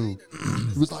 Hard too.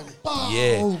 He was like, boom,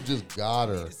 yeah. Just got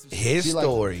her. His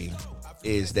story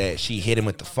is that she hit him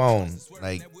with the phone,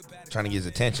 like, trying to get his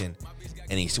attention.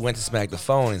 And he went to smack the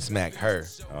phone and smacked her.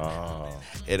 Oh.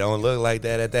 It don't look like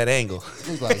that at that angle. It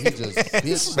was like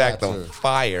he smacked on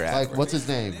fire at like, her. what's his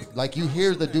name? Like, you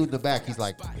hear the dude in the back. He's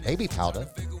like, baby powder.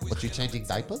 What, you changing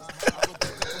diapers?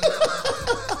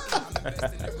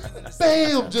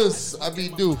 Bam! I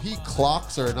mean, dude, he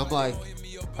clocks her. And I'm like,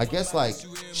 I guess, like,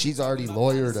 she's already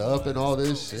lawyered up and all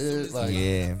this shit. Like,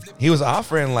 yeah. He was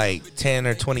offering, like, 10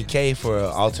 or 20K for an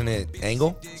alternate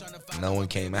angle. No one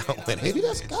came out with it. Maybe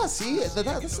that's God. See,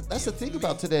 that's the thing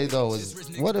about today, though.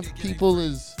 Is what if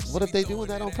they doing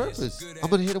that on purpose? I'm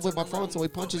gonna hit him with my phone so he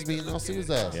punches me and I'll sue his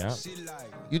ass. Yeah.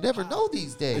 You never know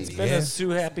these days. It's been a sue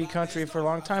happy country for a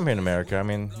long time here in America. I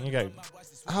mean, you got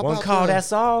How one about call, the-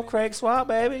 that's all, Craig Swap,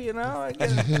 baby. You know, I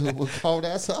guess. We'll call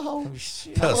that's all.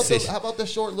 How about the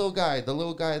short little guy? The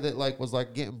little guy that like was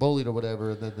like getting bullied or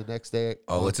whatever, and then the next day.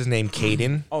 Oh, what's his name?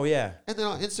 Caden? Oh, yeah. And then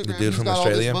on Instagram, The dude he's from got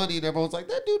Australia? all this money, and everyone's like,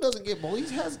 that dude doesn't get bullied.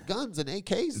 He has guns and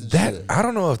AKs and That shit. I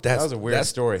don't know if That was a weird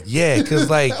story. Yeah, because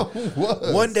like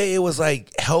was. one day it was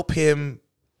like help him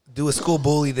do a school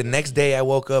bully. The next day I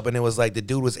woke up and it was like the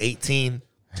dude was 18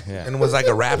 Yeah. and was like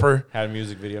a rapper. Had a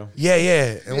music video.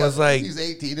 Yeah, and was like, he's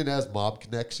 18 and has mob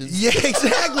connections. yeah,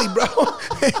 exactly, bro.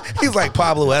 He's like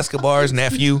Pablo Escobar's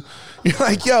nephew. You're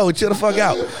like, yo, chill the fuck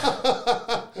out.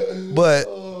 But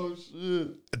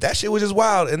That shit was just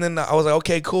wild. And then I was like,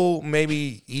 okay, cool.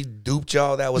 Maybe he duped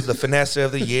y'all. That was the finesser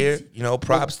of the year. You know,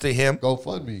 props to him.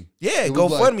 GoFundMe. Yeah, It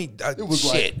was GoFundMe. It was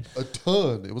shit. like a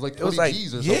ton. It was like 20 It was like,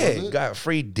 G's or something. yeah, wasn't it? got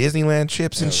free Disneyland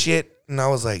trips and shit. And I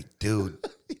was like, dude,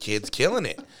 kid's killing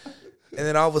it. And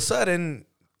then all of a sudden,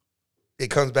 it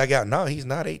comes back out. No, he's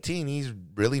not 18. He's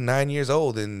really 9 years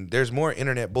old. And there's more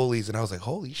internet bullies. And I was like,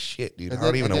 holy shit, dude. I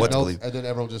don't even know what to believe. And then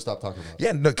everyone just stopped talking about it.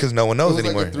 Yeah, because no one knows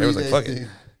anymore. Like It was like, fuck it.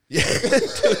 Yeah,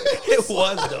 it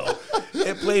was, though.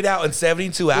 It played out in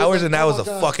 72 hours, like, and that oh was my a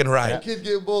God, fucking the riot. kid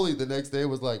getting bullied. The next day it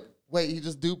was like, wait, he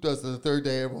just duped us. And the third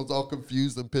day, everyone's all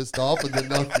confused and pissed off, and then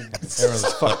nothing.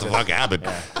 What the fuck happened?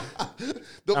 The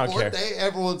I don't fourth care. day,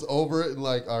 everyone's over it and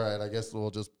like, all right, I guess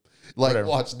we'll just like Whatever.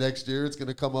 watch next year. It's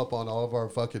gonna come up on all of our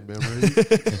fucking memories.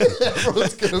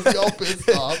 Everyone's gonna be all pissed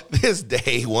off. This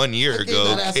day 1 year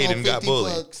ago, Caden got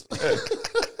bullied. Bucks.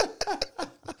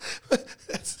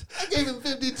 I gave him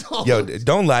 $50. Yo,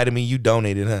 don't lie to me. You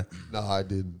donated, huh? No, I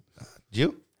didn't. Did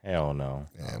you? Hell no.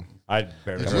 Yeah. I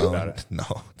barely Did heard you? about it. No.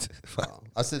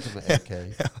 I sent him an AK.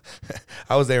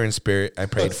 I was there in spirit. I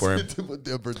prayed for him. I sent him a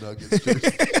Denver Nuggets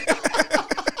jersey.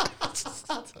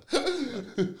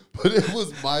 But it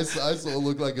was my size, so it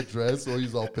looked like a dress, so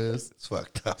he's all pissed. It's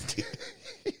fucked up, dude.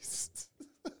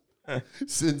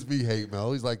 Sends me hate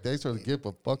mail. He's like, thanks for the gift,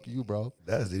 but fuck you, bro.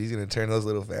 Dude. He's going to turn those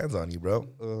little fans on you, bro.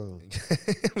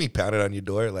 We pounded on your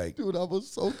door like, Dude, I was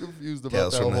so confused about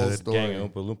Tales that from the whole Hood. story. Gang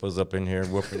of Oompa Loompas up in here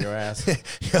whooping your ass.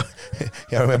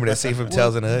 y'all remember that scene from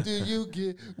Tales in the What Hood? do you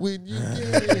get when you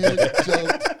get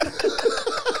jumped?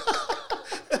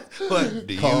 What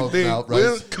do you Calm think out,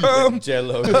 will right? come?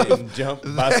 Jello getting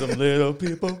jumped by some little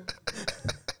people.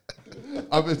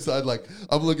 I'm inside, like,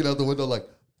 I'm looking out the window, like,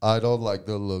 I don't like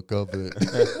the look of it.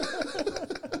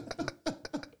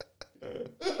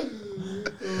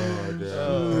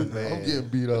 I'm getting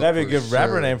beat up. That'd be a for good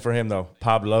rapper sure. name for him, though.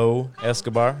 Pablo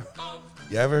Escobar.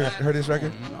 You ever heard this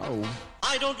record? No.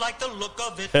 I don't like the look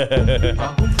of it.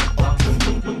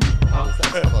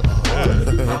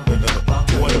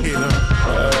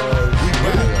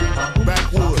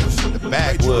 Backwoods.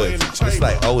 Backwoods. It's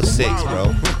like 06,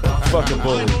 bro. Fucking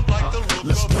bully.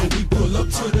 Let's go. We pull up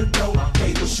to the door.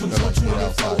 Haters shoes on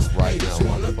 24s. Right now.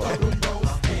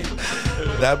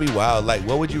 That'd be wild. Like,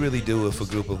 what would you really do if a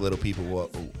group of little people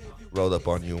rolled up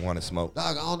on you and want to smoke?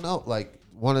 Dog, I don't know. Like,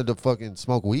 wanted to fucking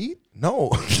smoke weed? No.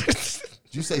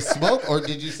 Did you say smoke or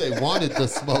did you say wanted to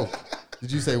smoke?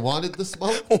 Did you say wanted to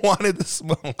smoke? Wanted the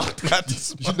smoke. Got the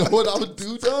smoke. You know what I would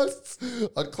do, dog?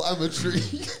 I'd climb a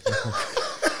tree.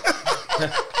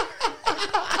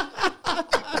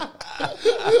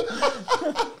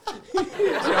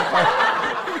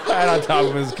 Right on top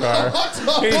of his car.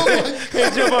 He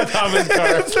jump on top of his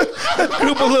car.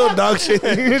 Group of little dog shit.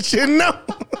 Shit, no.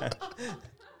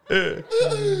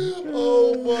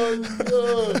 Oh my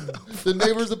God. The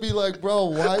neighbors would be like, bro,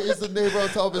 why is the neighbor on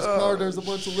top of his car? There's a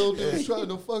bunch of little dudes trying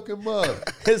to fuck him up.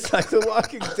 It's like The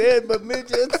Walking Dead, but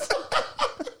midgets.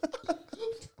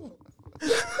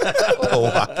 The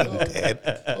Walking Dead.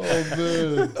 Oh,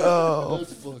 man. Oh,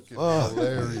 That's fucking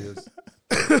hilarious.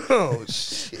 oh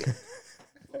shit.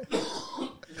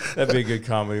 That'd be a good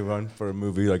comedy one for a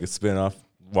movie, like a spin-off.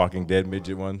 Walking Dead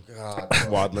midget one. God.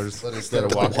 Waddlers. But Instead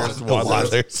of walkers, The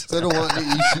waddlers. Waddlers. Instead of wanting to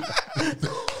eat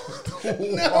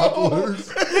you. Waddlers.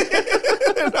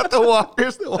 Not the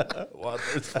walkers. The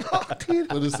Waddlers.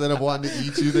 But instead of wanting to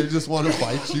eat you, they just want to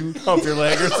bite you. Hump your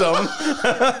leg or something.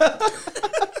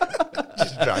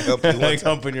 Just dry up you Like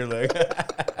humping your leg.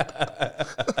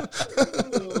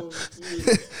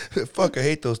 Fuck, I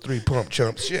hate those 3-pump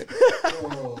chumps. Shit.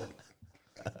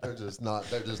 They're just not,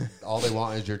 they're just, all they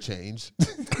want is your change.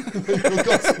 They don't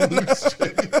got some loose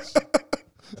change.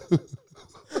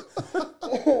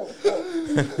 Oh, man.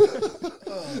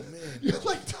 You're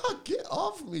like, dog, get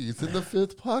off me. It's in the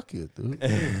 5th pocket, dude.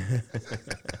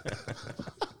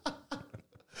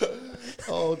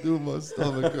 Oh, dude, my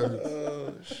stomach hurts.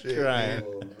 Oh shit. Crying.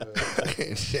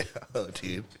 Oh,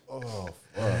 dude. Oh,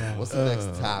 fuck. What's the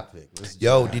next topic? Let's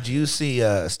Yo, jack. did you see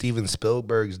Steven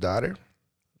Spielberg's daughter?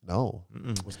 No.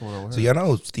 What's going on with So her? y'all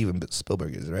know who Steven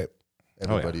Spielberg is, right?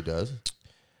 Everybody does.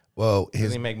 Well, Does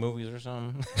his he make movies or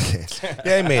something?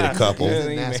 yeah, he made a couple, Yeah,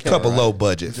 he made- couple low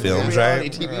budget films,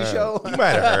 right? TV show? You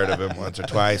might have heard of him once or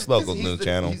twice. Local He's news the,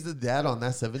 channel. He's the dad on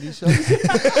that 70s show.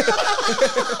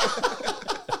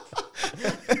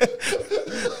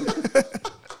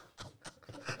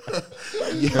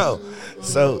 Yo,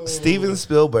 so Steven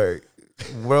Spielberg,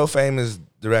 world famous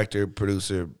director,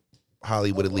 producer,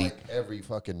 Hollywood elite, Every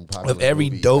fucking of every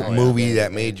dope Oh, movie yeah.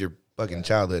 that made your fucking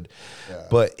childhood. Yeah.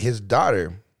 But his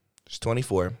daughter, she's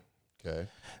 24, Okay.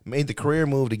 made the career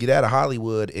move to get out of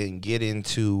Hollywood and get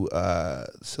into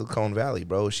Silicon Valley,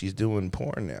 bro. She's doing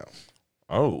porn now.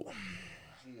 Oh.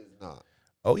 She is not.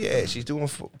 Oh, yeah, she's doing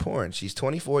porn. She's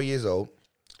 24 years old.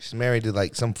 She's married to,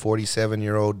 like, some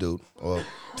 47-year-old dude or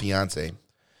fiance.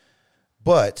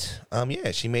 But,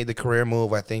 yeah, she made the career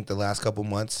move, I think, the last couple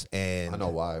months. And I know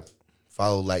why.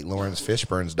 Followed, like, Lawrence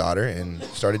Fishburne's daughter and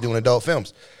started doing adult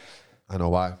films. I know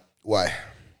why. Why?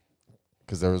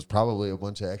 Because there was probably a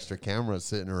bunch of extra cameras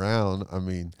sitting around. I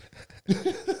mean,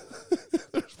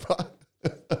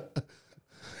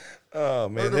 oh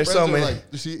man, there's so many. Like,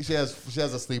 she has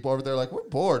a sleepover. They're like, we're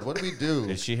bored. What do we do?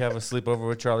 Did she have a sleepover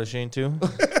with Charlie Sheen too?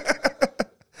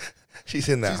 She's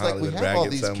in that. She's Hollywood like, we have all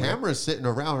these somewhere. cameras sitting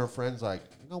around. Her friend's like,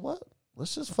 you know what?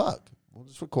 Let's just fuck. We'll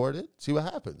just record it. See what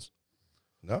happens.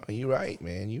 No, you're right,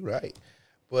 man. You're right.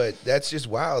 But that's just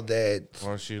wild that.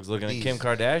 Or she was looking at Kim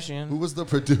Kardashian. Who was the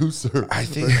producer? I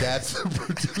think her dad's the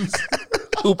producer.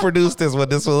 Who produced this one?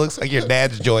 This one looks like your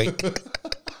dad's joint.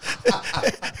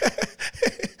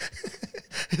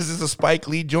 Is this a Spike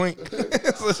Lee joint?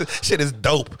 Shit is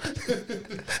dope.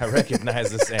 I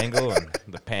recognize this angle and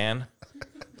the pan.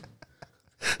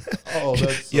 Oh,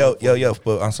 that's so yo.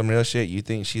 But on some real shit, you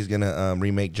think she's gonna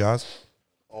remake Jaws?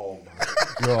 Oh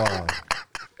my god.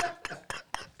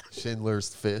 Schindler's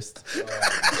Fist.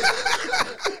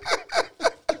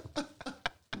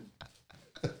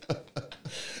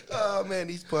 Oh man,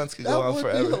 these puns could That go on would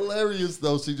forever. be hilarious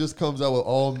though. She just comes out with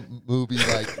all movie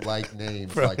like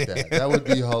names Bro, like that. That would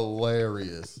be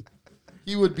hilarious.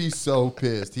 He would be so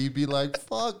pissed. He'd be like,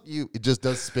 "Fuck you!" It just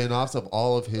does spin-offs of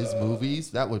all of his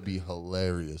movies. That would be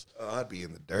hilarious. Oh, I'd be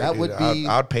in the dirt. That dude. would be.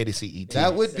 I'd pay to see E.T.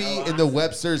 That would be in the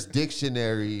Webster's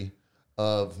dictionary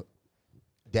of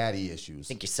daddy issues.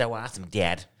 Think you're so awesome,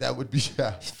 Dad. That would be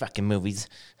yeah. Fucking movies.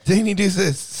 Didn't he do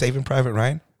this? Saving Private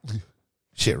Ryan?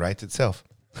 Shit writes itself.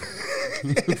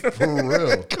 For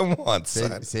real. Come on,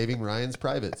 son. Saving Ryan's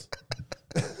Privates.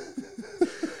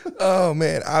 Oh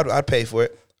man, I'd pay for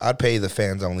it. I'd pay the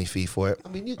fans only fee for it. I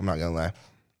mean, I'm not gonna lie.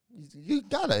 You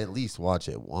gotta at least watch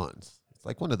it once. It's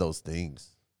like one of those things.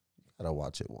 You gotta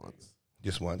watch it once.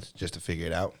 Just once, just to figure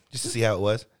it out, just to see how it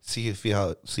was, see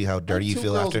how dirty you Two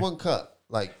feel girls, after. one cup.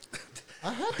 Like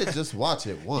I had to just watch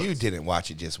it once. You didn't watch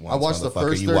it just once. I watched the motherfucker.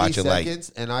 first You 30 watch it like. seconds,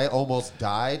 and I almost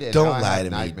died. And Don't now I lie have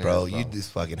to me, nightmares, bro. You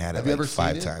just fucking had it Have you like ever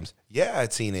 5 seen it? times. Yeah,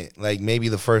 I'd seen it. Like maybe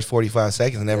the first 45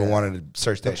 seconds. I never wanted to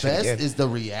search that The shit best again. is the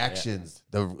reactions.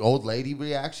 The old lady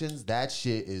reactions. That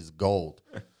shit is gold.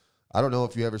 I don't know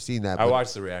if you ever seen that. I but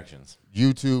watched the reactions.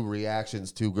 YouTube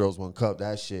reactions, 2 girls, 1 cup.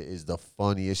 That shit is the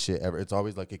funniest shit ever. It's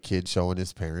always like a kid showing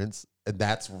his parents, and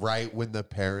that's right when the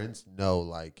parents know,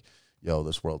 like, yo,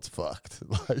 this world's fucked.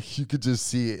 Like you could just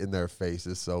see it in their face.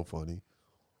 It's so funny.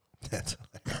 That's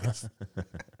hilarious.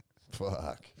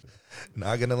 Fuck.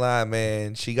 Not gonna lie,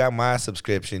 man. She got my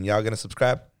subscription. Y'all gonna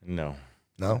subscribe? No.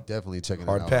 No. Definitely checking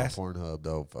Hard it out pass? on Pornhub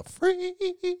though for free.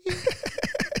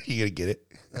 You gonna get it?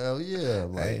 Hell yeah!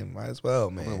 Like, Hey, might as well,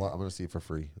 man. I'm gonna see it for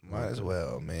free. Might as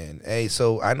well, man. Hey,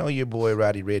 so I know your boy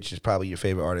Roddy Ricch is probably your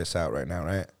favorite artist out right now,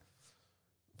 right?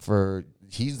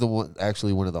 He's the one,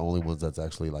 actually one of the only ones that's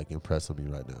actually like impressing me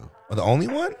right now. Oh, the only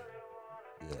one?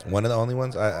 Yeah. One of the only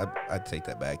ones? I'd take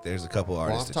that back. There's a couple Well,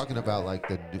 artists. I'm talking about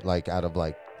like out of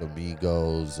like the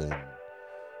Migos and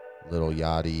Lil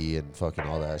Yachty and fucking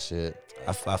all that shit.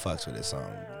 I fucks with this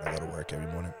song. I go to work every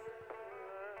morning.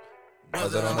 I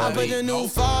put the new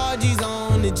 4Gs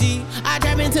on the G. I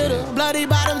trap into the bloody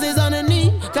bottoms is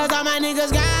underneath. Cause all my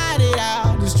niggas got it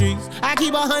out the streets. I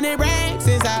keep 100 racks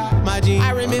inside my jeans.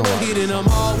 I remember hitting them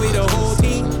all with the whole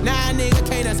team. Now a nigga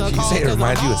can't answer Did you calls. say it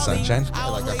reminds you of Sunshine?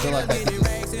 Like I feel like I could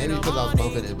just, maybe because I was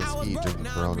bumping in Mesquite drinking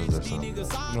Coronas or something.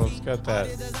 No, it's got that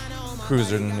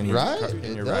cruiser in your, Right?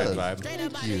 in your It ride does. vibe.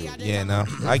 Thank you. Yeah, no.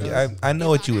 I know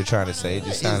what you were trying to say. It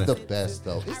just It's sounded. the best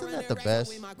though. Isn't that the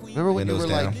best? Remember when Windows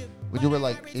you were down.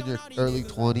 like in your early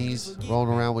 20s, rolling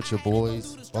around with your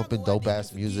boys, bumping dope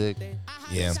ass music,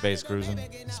 Yeah. Space cruising.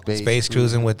 Space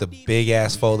cruising with the big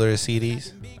ass folder of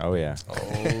CDs. Oh, yeah. Oh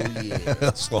yeah.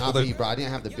 Those Not folder- me, bro. I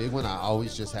didn't have the big one. I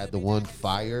always just had the one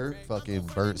fire fucking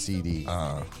burnt CD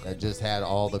that just had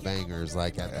all the bangers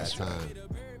like at that time.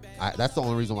 That's the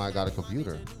only reason why I got a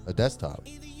computer, a desktop.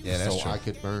 Yeah, that's so true. I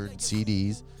could burn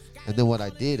CDs. And then what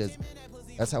I did is,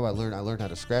 that's how I learned. I learned how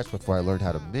to scratch before I learned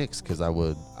how to mix, because I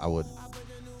would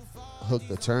hook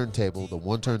the turntable, the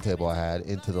one turntable I had,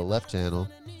 into the left channel,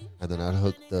 and then I'd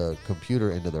hook the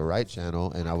computer into the right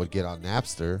channel, and I would get on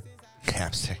Napster and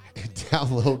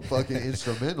download fucking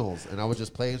instrumentals, and I would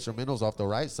just play instrumentals off the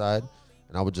right side,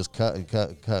 and I would just cut and cut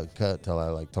and cut and cut till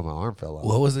my arm fell off.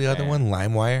 What was the other one?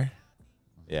 LimeWire?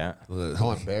 Yeah.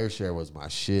 Going Bear Share was my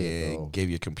shit. Yeah, Bro. gave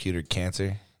your computer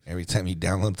cancer. Every time you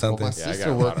download something. my Yeah, I got sister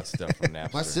a lot worked. of stuff from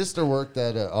Napster. My sister worked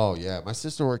at my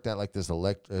sister worked at like this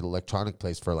electronic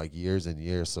place for like years and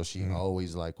years. So she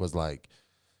always was like,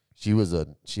 she was a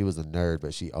nerd,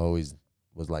 but she always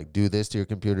was like, do this to your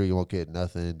computer, you won't get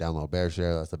nothing. Download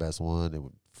BearShare, that's the best one. It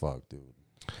would fuck, dude.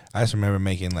 I just remember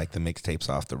making like the mixtapes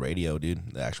off the radio,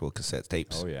 dude. The actual cassette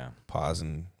tapes. Oh yeah. Pause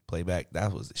and playback.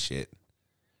 That was the shit.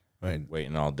 Right.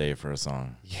 Waiting all day for a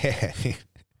song. Yeah.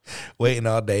 Waiting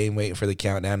all day and waiting for the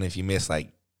countdown. And if you miss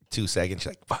like 2 seconds,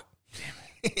 you're like, fuck.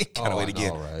 Damn it. Gotta wait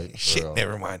again. Right? Shit,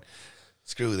 never mind.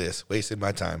 Screw this. Wasted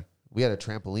my time. We had a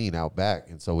trampoline out back,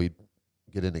 and so we'd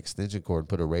get an extension cord and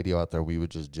put a radio out there. We would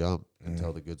just jump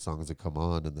until the good songs would come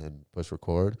on and then push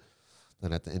record.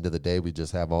 Then at the end of the day, we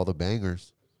just have all the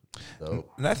bangers. So,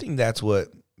 and I think that's what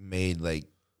made like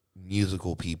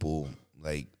musical people,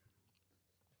 like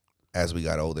as we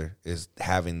got older, is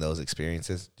having those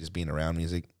experiences, just being around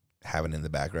music, having it in the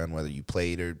background, whether you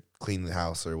played or cleaned the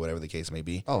house or whatever the case may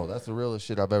be. oh, that's the realest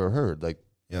shit I've ever heard. Like,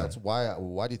 Yeah. that's why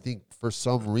do you think for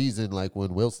some reason, like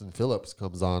when Wilson Phillips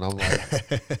comes on, I'm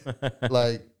like,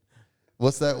 like,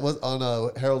 what's that? What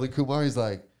on Harold and Kumar? He's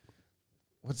like,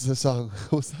 what's the song?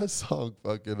 What's that song?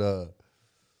 Fucking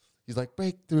he's like,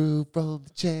 breakthrough from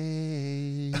the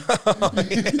chain.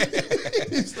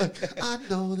 He's like, I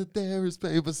know that there is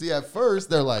pain. But see, at first,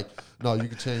 they're like, no, you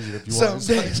can change it if you want.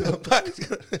 Someday somebody's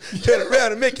going to turn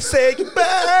around and make you say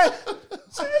goodbye.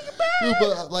 Dude,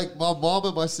 but like my mom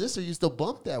and my sister used to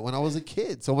bump that when I was a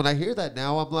kid. So when I hear that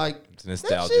now, I'm like, It's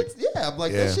nostalgic. I'm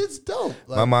like, Yeah. that shit's dope.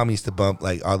 Like, My mom used to bump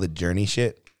like all the Journey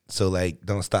shit. So like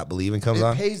Don't Stop Believing comes it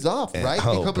on. pays off, And- right?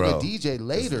 oh, Becoming bro, a DJ it's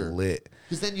later. lit.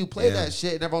 Because then you play Yeah. that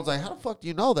shit and everyone's like, how the fuck do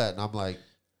you know that? And I'm like,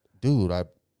 dude, like,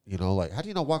 how do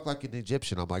you know Walk Like an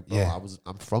Egyptian? I'm like, bro, Yeah.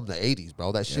 I'm from the 80s,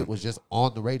 bro. That shit was just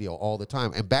on the radio all the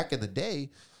time. And back in the day,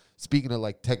 speaking of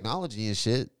like technology and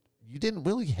shit, you didn't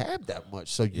really have that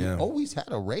much. So you Yeah. always had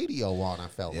a radio on, I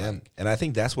felt Yeah, like. and I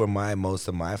think that's where most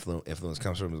of my influence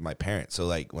comes from is my parents. So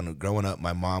like when growing up,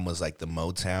 my mom was like the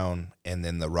Motown and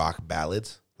then the rock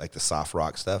ballads, like the soft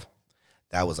rock stuff.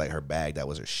 That was like her bag. That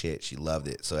was her shit. She loved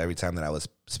it. So every time that I was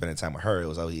spending time with her, it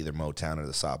was always either Motown or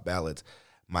the soft ballads.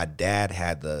 My dad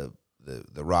had the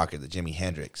rocker, the Jimi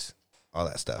Hendrix, all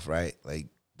that stuff, right? Like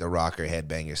the rocker,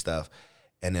 headbanger stuff.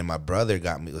 And then my brother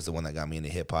was the one that got me into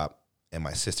hip hop. And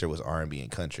my sister was R&B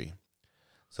and country.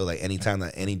 So like anytime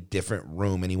that any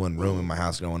one room in my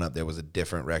house growing up, there was a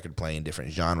different record playing,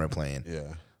 different genre playing.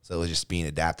 Yeah. So it was just being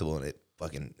adaptable, and it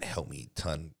fucking helped me a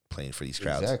ton playing for these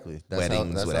crowds. Exactly.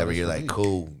 Weddings, that's whatever. how it is You're for like, me.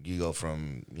 cool. You go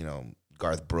from,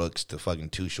 Garth Brooks to fucking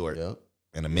Too Short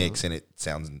in a mix, and it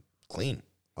sounds clean.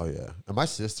 Oh yeah, and my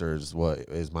sister is what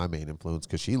is my main influence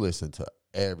because she listened to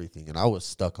everything, and I was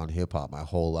stuck on hip hop my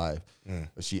whole life.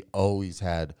 But she always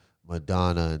had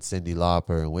Madonna and Cyndi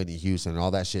Lauper and Whitney Houston and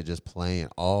all that shit just playing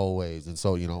always. And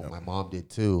so my mom did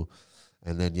too.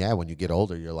 And then when you get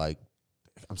older, you're like,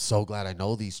 I'm so glad I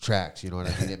know these tracks. You know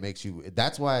what I mean? It makes you.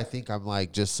 That's why I think I'm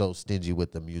like just so stingy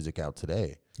with the music out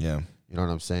today. Yeah, you know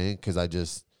what I'm saying? Because I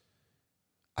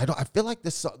feel like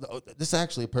this is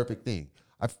actually a perfect thing.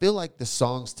 I feel like the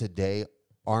songs today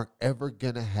aren't ever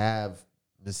going to have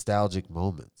nostalgic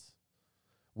moments,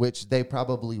 which they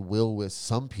probably will with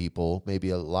some people, maybe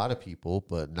a lot of people,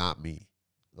 but not me.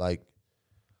 Like,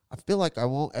 I feel like I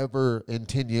won't ever in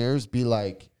 10 years be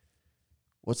like,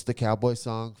 what's the cowboy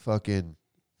song? Fucking,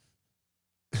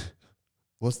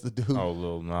 what's the dude? Oh,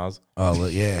 Lil Nas. Oh,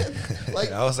 well, yeah.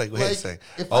 Like, I was like, wait a second.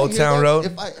 if Old I hear Town that- Road?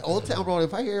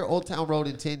 If I hear Old Town Road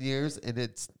in 10 years and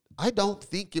I don't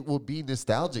think it will be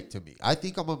nostalgic to me. I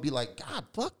think I'm going to be like, God,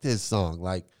 fuck this song.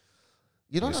 Like,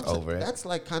 you know what I'm saying? over it. That's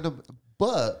like kind of,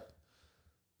 but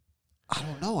I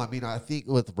don't know. I mean, I think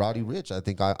with Roddy Ricch, I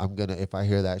think I'm going to, if I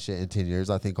hear that shit in 10 years,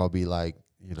 I think I'll be like,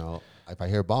 if I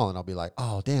hear Ballin', I'll be like,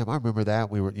 oh, damn, I remember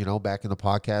that. We were, back in the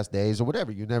podcast days or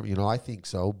whatever. You never, I think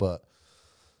so. But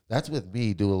that's with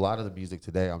me. Do a lot of the music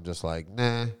today. I'm just like,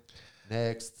 nah,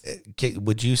 next.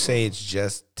 Would you say it's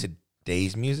just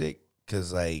today's music?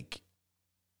 Because, like,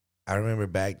 I remember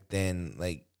back then,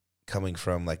 like, coming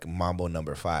from, like, Mambo No.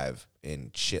 5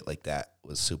 and shit like that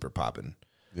was super popping.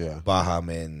 Yeah. Baja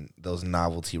Man, those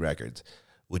novelty records.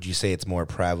 Would you say it's more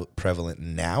prevalent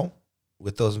now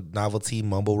with those novelty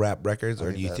mumble rap records,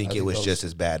 or do you think it was just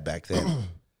as bad back then?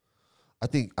 I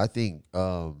think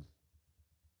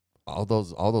all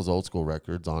those old school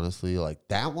records, honestly, like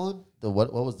that one,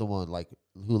 what was the one, like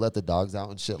Who Let the Dogs Out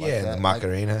and shit like that? Yeah, the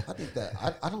Macarena. I think that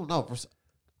I don't know.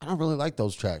 I don't really like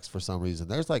those tracks for some reason.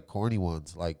 There's like corny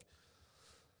ones. Like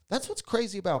that's what's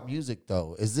crazy about music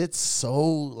though, is it's so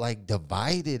like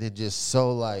divided and just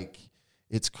so like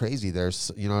it's crazy.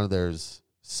 There's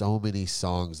so many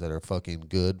songs that are fucking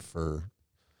good for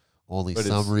only But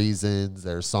some it's- reasons.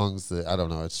 There's songs that I don't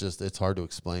know. It's just it's hard to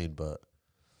explain, but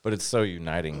it's so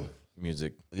uniting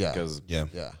music. yeah, Because yeah.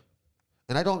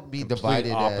 And I don't mean Complete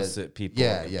divided opposite as people,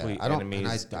 Yeah, complete I don't.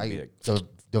 enemies, And I it'd be so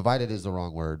divided is the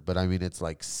wrong word, but I mean it's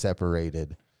like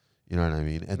separated. You know what I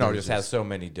mean? And no, it there's just has so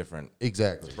many different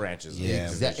exactly branches. Yeah.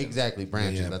 exactly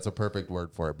branches. Yeah. That's a perfect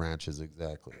word for it. Branches,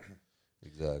 exactly.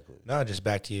 No, just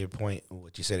back to your point,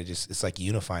 what you said. It's like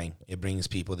unifying. It brings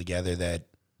people together that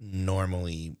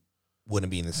normally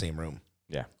wouldn't be in the same room.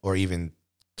 Yeah. Or even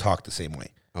talk the same way.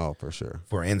 Oh, for sure.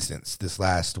 For instance, this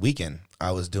last weekend,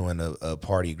 I was doing a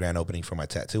party grand opening for my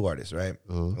tattoo artist, right?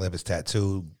 Olympus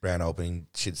Tattoo, grand opening,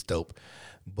 shit's dope.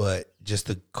 But just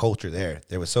the culture there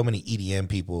was so many EDM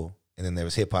people, and then there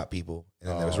was hip hop people, and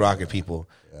then there was rocker people,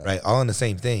 right? All in the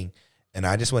same thing. And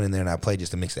I just went in there and I played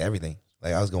just a mix of everything.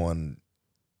 Like I was going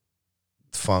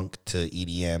funk to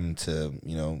EDM to,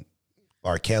 you know,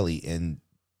 R. Kelly, and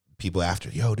people after,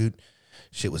 yo, dude,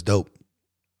 shit was dope.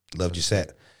 Loved your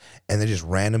set. And they're just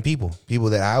random people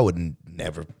that I would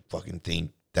never fucking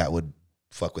think that would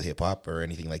fuck with hip hop or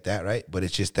anything like that, right? But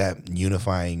it's just that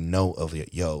unifying note of,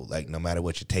 yo, like no matter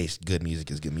what your taste, good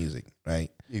music is good music, right?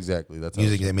 Exactly. That's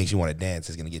music that makes you want to dance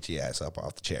is gonna get your ass up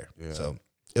off the chair. Yeah. So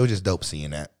it was just dope seeing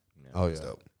that. Oh It was yeah,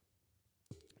 dope.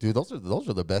 dude, those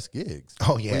are the best gigs.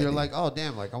 Oh yeah, when you're dude. like, oh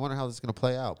damn, like I wonder how this is gonna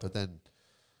play out. But then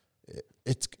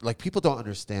it's like people don't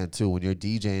understand too when you're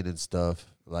DJing and stuff.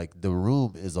 Like the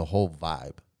room is a whole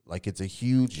vibe. Like it's a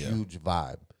huge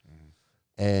vibe.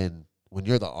 And when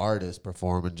you're the artist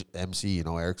performing MC, you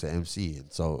know, Eric's an MC,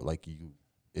 and so like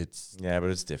it's but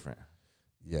it's different.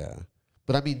 Yeah,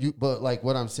 but I mean, but like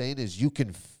what I'm saying is, you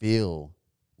can feel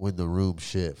when the room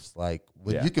shifts. Like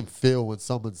when you can feel when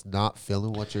someone's not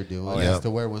feeling what you're doing, as to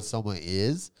where when someone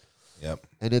is. Yep.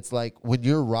 And it's like when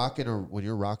you're rocking a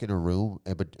room,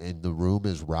 and the room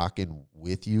is rocking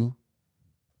with you.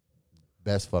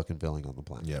 Best fucking feeling on the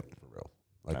planet. Yep. For real.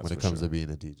 Like when it comes to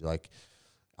being a DJ, like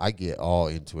I get all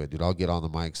into it, dude. I'll get on the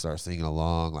mic, start singing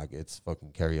along, like it's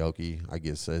fucking karaoke.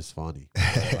 It's funny.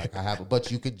 Like I have,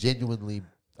 but you can genuinely.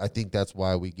 I think that's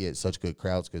why we get such good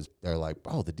crowds, because they're like,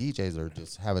 bro, the DJs are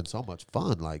just having so much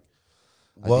fun. Like,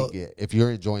 Well, I think if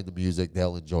you're enjoying the music,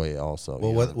 they'll enjoy it also.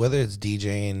 Well, you know? whether it's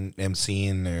DJing,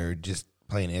 MCing, or just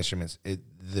playing instruments,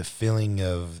 the feeling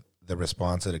of the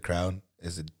response of the crowd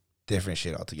is a different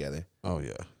shit altogether. Oh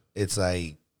yeah, it's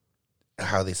like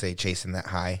how they say chasing that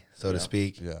high, so to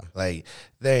speak. Yeah. Like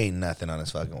there ain't nothing on this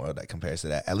fucking world that compares to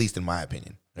that, at least in my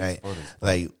opinion, right?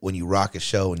 Like when you rock a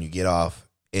show and you get off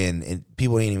and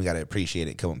people ain't even got to appreciate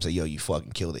it, come up and say, yo, you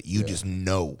fucking killed it. You just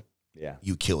know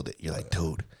you killed it. You're like,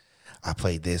 dude, I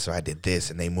played this or I did this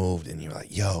and they moved, and you're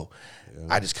like, yo,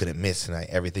 I just couldn't miss tonight.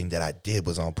 Everything that I did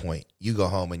was on point. You go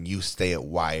home and you stay at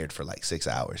wired for like 6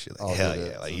 hours. You're like, hell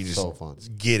yeah. Like you just so fun.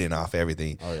 getting off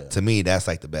everything. To me, that's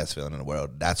like the best feeling in the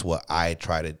world. That's what I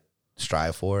try to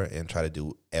strive for and try to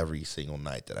do every single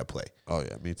night that I play. Oh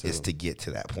yeah, me too. Is to get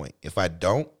to that point. If I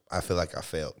don't, I feel like I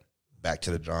failed. Back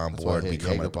to the drawing board,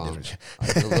 becoming a different. I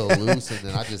get a little loose, and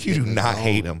then I just you do not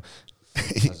hate them. I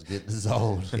just get in the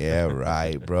zone. Yeah,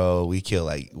 right, bro. We kill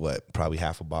like what, probably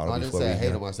half a bottle. No, I didn't before say we I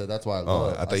hate go. him. I said that's why I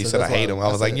love. I thought you said I hate him. I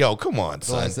was like, yo, come on,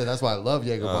 son. No, I said that's why I love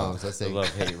Jaeger bombs. I say The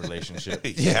love-hate relationship.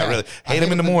 Yeah, really. Hate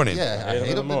him in the morning. Yeah, I hate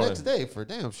him the morning. next day for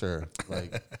damn sure.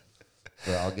 Like,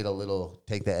 but I'll get a little,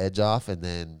 take the edge off, and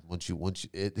then once you,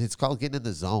 it's called getting in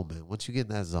the zone, man. Once you get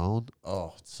in that zone,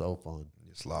 oh, it's so fun.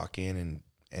 Just lock in and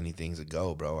anything's a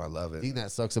go, bro. I love The it. thing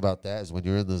that sucks about that is when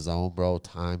you're in the zone, bro,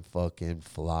 time fucking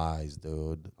flies,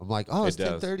 dude. I'm like, oh, it's It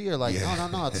does. 10:30, or like,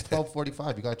 no, it's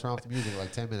 12:45. You gotta turn off the music in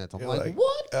like 10 minutes. I'm You're like,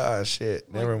 what? Ah,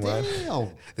 shit. Never mind. Damn.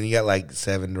 Then you got like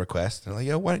 7 requests. They're like,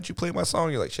 yo, why didn't you play my song?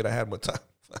 You're like, shit, I had more time.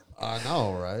 I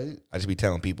know, right? I just be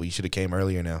telling people you should have came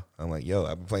earlier now. I'm like, yo,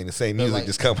 I've been playing the same They're music. like-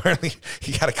 Just come early.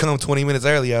 You got to come 20 minutes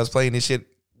early. I was playing this shit.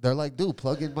 They're like, dude,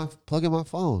 plug in my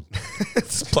phone.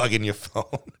 Just plug in your phone.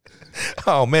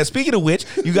 Oh, man. Speaking of which,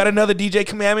 you got another DJ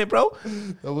Commandment, bro?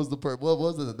 That was what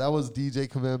was it? That was DJ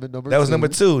Commandment number 2. That was number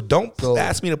 2. Don't So,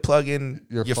 ask me to plug in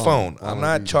your phone. phone. I'm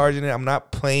not charging it. I'm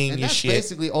not playing And your that's shit.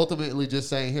 basically ultimately just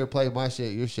saying, here, play my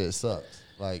shit. Your shit sucks.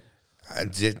 Like, you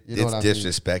know It's what I mean?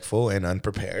 disrespectful and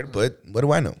unprepared, but what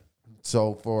do I know?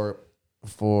 so for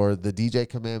the DJ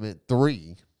Commandment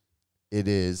 3, it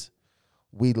is,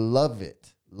 we love it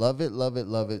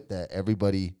that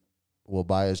everybody will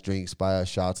buy us drinks, buy us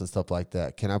shots and stuff like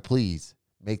that. Can I please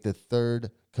make the 3rd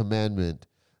commandment,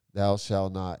 thou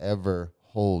shalt not ever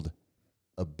hold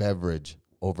a beverage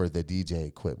over the DJ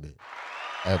equipment,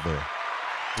 ever.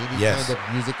 Any Yes. kind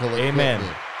of musical Amen.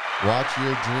 equipment. Watch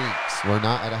your drinks. We're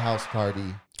not at a house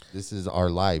party. This is our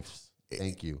lives.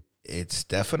 Thank you. It's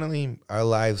definitely our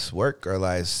lives' work, our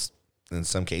lives, in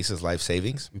some cases, life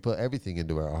savings. We put everything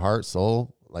into our heart,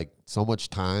 soul, like so much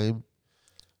time.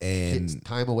 And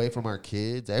time away from our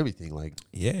kids, everything. Like,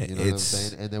 yeah, you know what I'm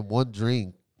saying? And then one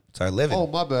drink. It's our living. Oh,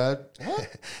 my bad.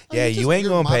 What? Yeah, you ain't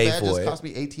going to pay for just it. Cost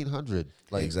me $1,800.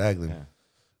 Like, exactly. Yeah.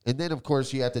 And then, of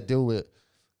course, you have to deal with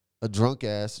a drunk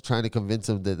ass trying to convince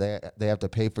them that they have to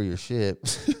pay for your shit.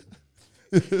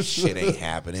 Shit ain't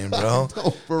happening, bro.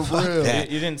 No, for real.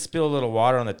 You didn't spill a little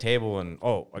water on the table and,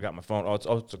 I got my phone. It's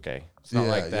okay. It's not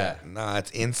like that. Nah,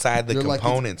 it's inside the You're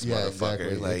components, like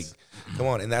motherfucker. Exactly. Like, come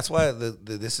on. And that's why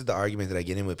this is the argument that I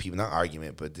get in with people. Not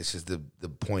argument, but this is the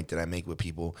point that I make with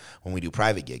people when we do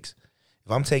private gigs.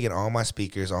 If I'm taking all my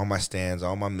speakers, all my stands,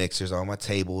 all my mixers, all my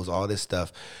tables, all this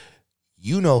stuff,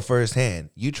 you know firsthand,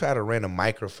 you try to rent a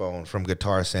microphone from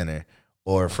Guitar Center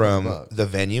or from the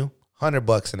venue,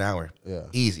 $100 an hour. Yeah.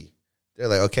 Easy. They're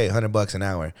like, okay, $100 an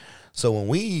hour. So when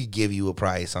we give you a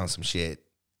price on some shit,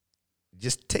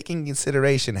 just taking into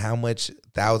consideration how much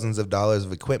thousands of dollars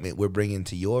of equipment we're bringing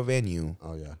to your venue.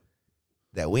 Oh, yeah.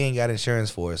 That we ain't got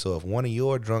insurance for. So if one of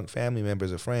your drunk family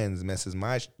members or friends messes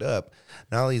my shit up,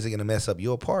 not only is it going to mess up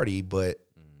your party, but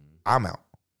I'm out.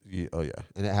 Yeah, oh, yeah.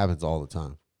 And it happens all the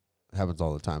time. It happens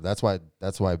all the time. That's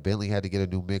why Bentley had to get a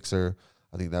new mixer.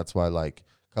 I think that's why, like,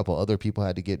 a couple other people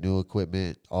had to get new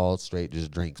equipment, all straight, just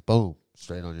drinks, boom,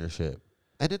 straight on your shit.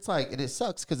 And it's like, and it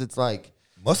sucks because it's like,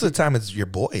 most of the time it's your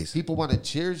boys. People want to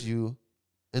cheers you.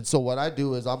 And so what I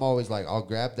do is I'm always like, I'll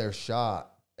grab their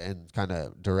shot and kind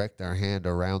of direct their hand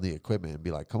around the equipment and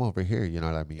be like, come over here. You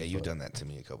know what I mean? Yeah, you've done that to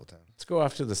me a couple times. Let's go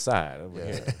off to the side over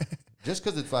here. Just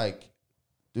because it's like,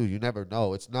 dude, you never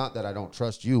know. It's not that I don't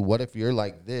trust you. What if you're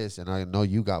like this and I know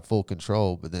you got full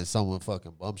control, but then someone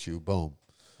fucking bumps you, boom.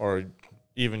 Or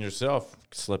even yourself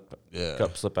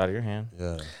cup slip out of your hand.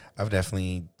 Yeah. I've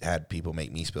definitely had people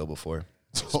make me spill before.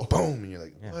 Just boom, and you're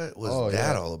like, what was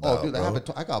that all about? Oh, dude, that happened.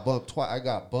 I got bumped twice. I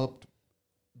got bumped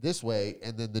this way,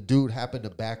 and then the dude happened to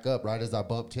back up right as I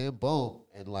bumped him. Boom,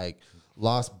 and like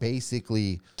lost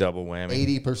basically double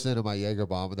whammy, 80% of my Jaeger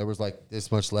bomb, and there was like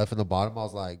this much left in the bottom. I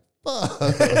was like, fuck.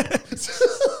 I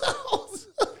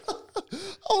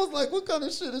was like, what kind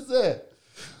of shit is that?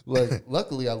 Like,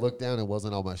 luckily I looked down and it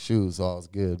wasn't on my shoes, so I was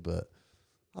good. But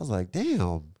I was like,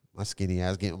 damn, my skinny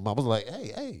ass getting. I was like,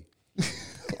 hey.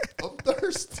 I'm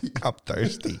thirsty. I'm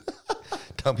thirsty.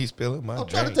 Don't be spilling my drink.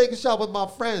 I'm trying to take a shot with my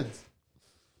friends.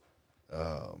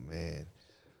 Oh, man.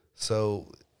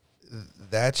 So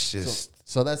that's just...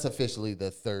 So that's officially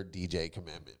the third DJ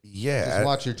commandment. Yeah. Just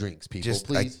watch your drinks, people,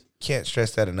 please. I can't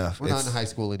stress that enough. We're not in high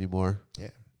school anymore. Yeah.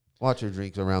 Watch your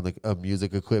drinks around the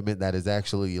music equipment that is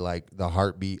actually like the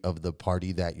heartbeat of the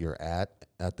party that you're at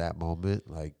that moment.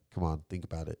 Like, come on, think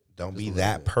about it. Don't be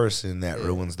that person that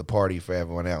ruins the party for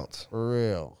everyone else. For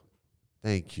real.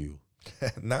 Thank you.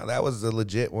 No, that was a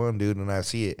legit one, dude, and I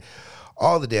see it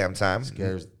all the damn time.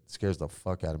 Scares the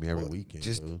fuck out of me every weekend.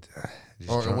 Dude.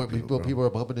 Or when people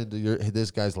are bumping into this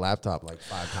guy's laptop like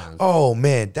 5 times. Oh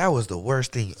man, that was the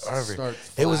worst thing ever.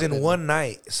 It was in one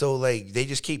night, so like they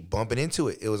just keep bumping into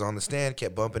it. It was on the stand,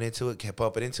 kept bumping into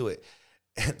it.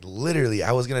 And literally,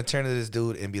 I was gonna turn to this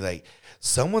dude and be like,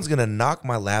 "Someone's gonna knock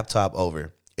my laptop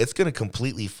over. It's gonna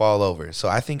completely fall over. So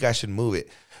I think I should move it."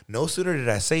 No sooner did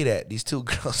I say that, these two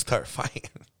girls start fighting.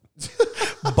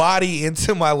 Body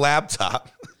into my laptop.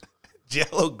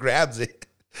 Jello grabs it,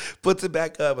 puts it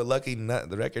back up, and lucky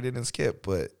the record didn't skip.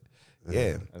 But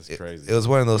yeah, that's crazy. It was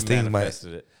one of those things.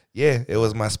 It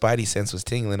was my spidey sense was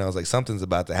tingling. I was like, something's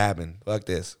about to happen. Fuck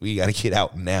this. We got to get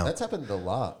out now. That's happened a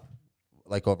lot,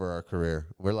 like over our career.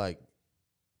 We're like,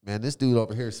 man, this dude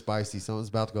over here is spicy. Something's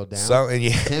about to go down.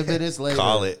 10 minutes later,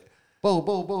 call it. Boom,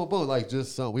 boom, boom, boom. Like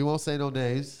just something. We won't say no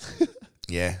names.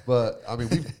 Yeah, but I mean,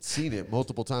 we've seen it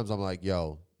multiple times. I'm like,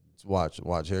 yo. Watch.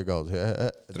 Here it goes.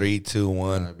 3, 2,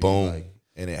 1, boom,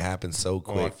 and it happened so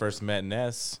quick. When I first met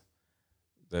Ness,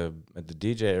 at the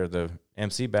DJ or the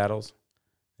MC battles,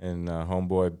 and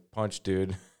homeboy punched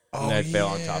dude, and that fell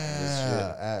on top of his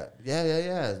shit.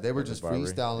 Yeah. They were just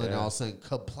freestyling, and all of a sudden,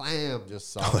 kablam!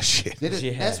 Just saw. Oh shit!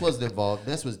 Ness wasn't involved.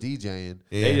 Ness was DJing.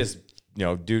 Yeah. They just,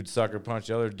 dude sucker punched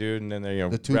the other dude, and then they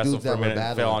the two wrestled dudes for a that minute were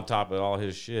and fell on top of all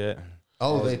his shit.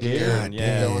 Oh, they did?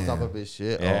 Yeah. On top of his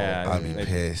shit? Yeah. Oh, I'd be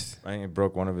pissed. I think it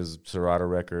broke one of his Serato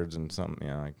records and something,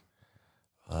 like.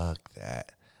 Fuck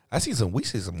that. We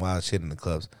see some wild shit in the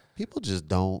clubs. People just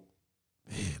don't,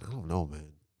 man, I don't know, man.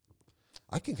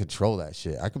 I can control that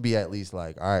shit. I can be at least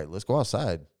like, all right, let's go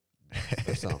outside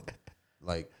or something.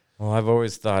 Well, I've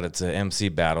always thought it's an MC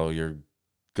battle. You're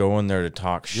going there to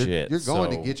talk shit. You're going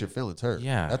to get your feelings hurt.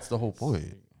 Yeah. That's the whole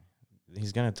point.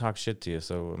 He's going to talk shit to you,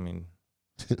 so, I mean.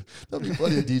 That'd be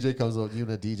funny. A DJ comes up, you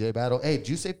in a DJ battle. Hey, did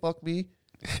you say fuck me?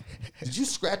 Did you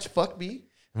scratch fuck me?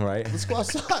 Right. Let's go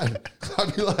outside.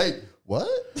 I'd be like, what?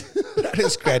 I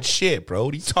didn't scratch shit, bro.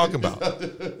 What are you talking about?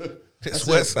 It's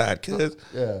West Side, cuz.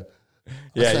 Yeah.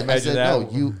 Yeah, I said, no,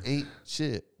 you ain't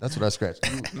shit. That's what I scratched.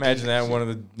 Imagine that one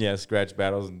of the scratch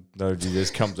battles, and another dude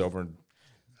just comes over and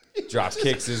drop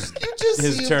kicks his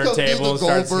turntable and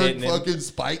starts hitting fucking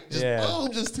spike.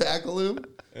 Just tackle him.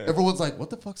 Yeah. Everyone's like, what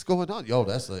the fuck's going on? Yo,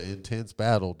 that's an intense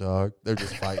battle, dog. They're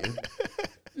just fighting.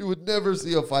 You would never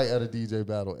see a fight at a DJ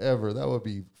battle ever. That would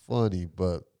be funny.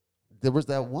 But there was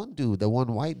that one dude, the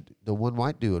one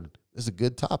white dude. It's a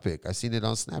good topic. I seen it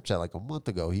on Snapchat like a month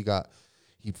ago. He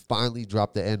finally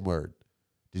dropped the N-word.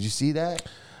 Did you see that?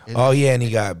 And and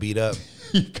he got beat up.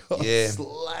 He got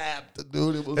slapped,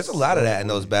 dude. There's a lot of that in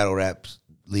those battle rap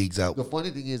leagues out. The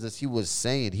funny thing is he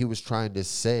was trying to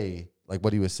say, like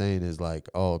what he was saying is like,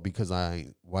 oh, because I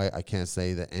can't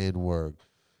say the N-word,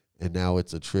 and now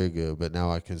it's a trigger, but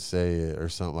now I can say it or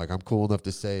something. Like I'm cool enough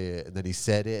to say it, and then he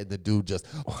said it, and the dude just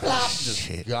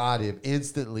got him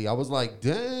instantly. I was like,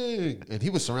 dang, and he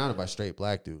was surrounded by straight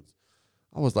black dudes.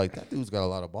 I was like, that dude's got a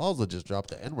lot of balls to just drop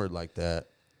the N-word like that.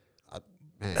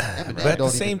 Eminem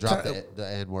don't even drop the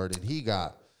N-word, and he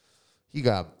got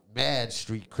mad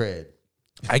street cred.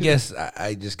 I guess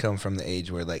I just come from the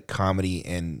age where like comedy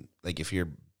and like if you're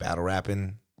battle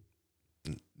rapping,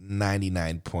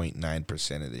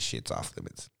 99.9% of this shit's off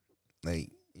limits.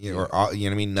 Like you know what I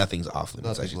mean? Nothing's off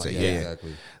limits. I should say. Yeah,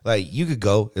 exactly. Like you could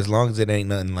go as long as it ain't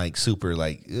nothing like super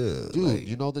like. Ugh, dude, like,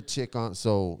 you know the chick on?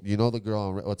 So you know the girl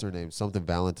on what's her name? Something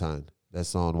Valentine.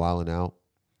 That's on Wildin' Out.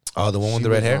 Oh, the one with the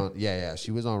red hair? Yeah.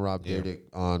 She was on Rob Dyrdek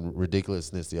on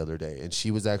Ridiculousness the other day, and she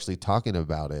was actually talking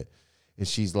about it. And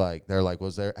she's like, they're like,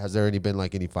 has there been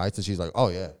like any fights? And she's like, oh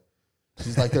yeah.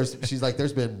 She's like,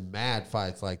 there's been mad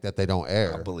fights like that they don't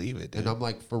air. I believe it, dude. And I'm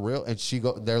like, for real? And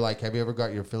they're like, have you ever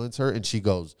got your feelings hurt? And she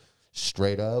goes,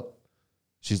 straight up.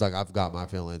 She's like, I've got my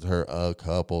feelings hurt a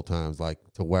couple times, like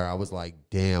to where I was like,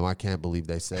 damn, I can't believe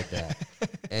they said that.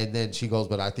 And then she goes,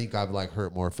 but I think I've like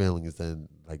hurt more feelings than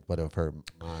like what have hurt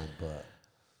mine. But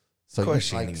so I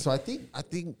think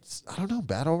I don't know,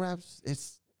 battle raps,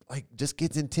 it's like just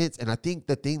gets intense. And I think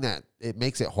the thing that it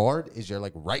makes it hard is you're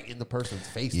like right in the person's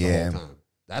face the whole time.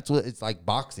 That's what it's like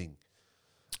boxing.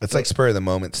 It's like spur of the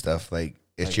moment stuff. Like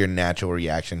it's your natural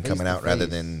reaction coming out rather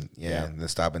than than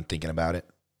stop and thinking about it.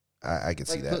 I can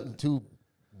see that. Putting two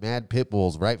mad pit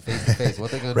bulls right face to face.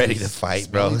 What they gonna ready do? To fight,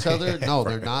 smell bro? Each other? No,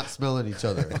 they're not smelling each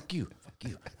other. Fuck you.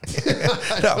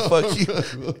 No, fuck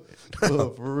you. No,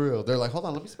 for real. They're like, hold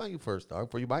on, let me smell you first, dog,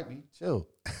 before you bite me. Chill.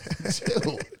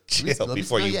 Chill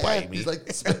before you bite me. He's like,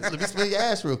 let me smell your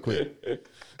ass real quick.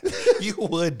 You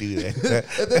would do that.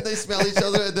 And then they smell each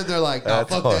other, and then they're like, no,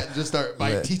 fuck that, and just start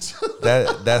biting each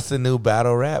other. That's the new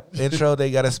battle rap intro.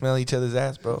 They got to smell each other's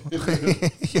ass, bro.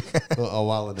 A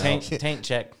while and taint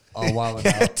check. A while and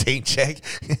out. Taint check.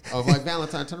 I'm like,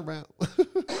 Valentine, turn around.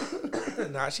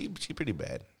 Nah, she pretty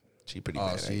bad. She pretty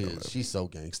bad. She is. She's so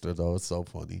gangster, though. It's so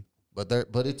funny. But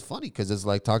it's funny because it's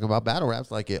like talking about battle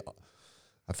raps. Like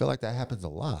I feel like that happens a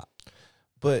lot.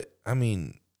 But, I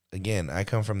mean, again, I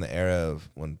come from the era of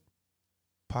when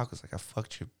Pac was like, I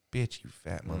fucked your bitch, you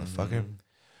fat motherfucker.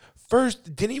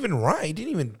 First, didn't even rhyme.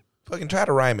 Didn't even fucking try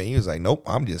to rhyme it. He was like, nope,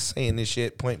 I'm just saying this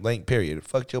shit point blank, period.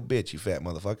 Fucked your bitch, you fat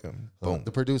motherfucker. Boom.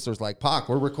 The producer's like, Pac,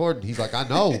 we're recording. He's like, I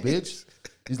know, bitch.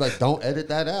 He's like, don't edit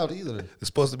that out either. It's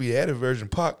supposed to be the edited version.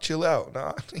 Pac, chill out.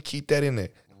 Nah, keep that in there.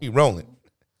 He rolling.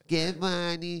 Get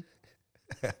money.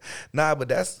 Nah,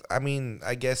 but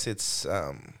I guess it's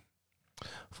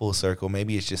full circle.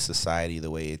 Maybe it's just society,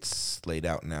 the way it's laid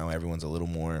out now. Everyone's a little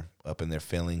more up in their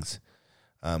feelings.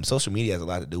 Social media has a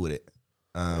lot to do with it.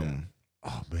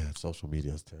 Oh, man, social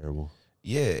media is terrible.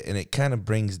 Yeah, and it kind of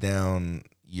brings down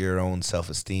your own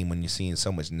self-esteem when you're seeing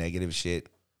so much negative shit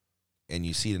and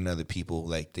you see it in other people.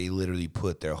 Like, they literally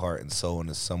put their heart and soul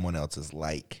into someone else's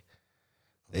like.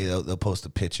 They'll post a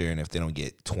picture, and if they don't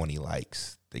get 20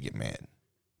 likes, they get mad.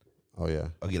 Oh, yeah.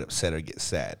 Or get upset or get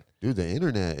sad. Dude, the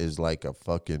internet is like a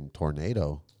fucking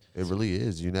tornado. It really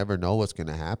is. You never know what's going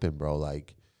to happen, bro.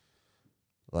 Like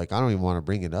I don't even want to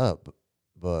bring it up,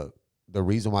 but the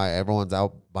reason why everyone's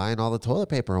out buying all the toilet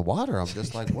paper and water, I'm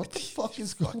just like, what the fuck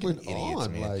is going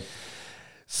on? Man. Like,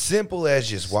 simple as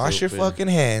just wash your fucking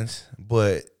hands,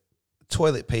 but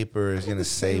toilet paper is gonna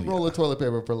save you. Roll of toilet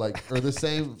paper for or the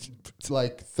same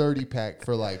 30 pack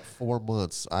for 4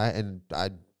 months. I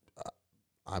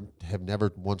have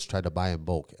never once tried to buy in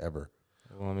bulk ever.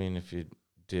 Well, I mean, if you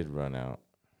did run out,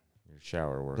 you're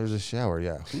Shower works. There's a shower,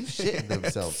 yeah. Who's shitting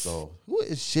themselves, though? Who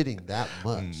is shitting that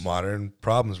much? Modern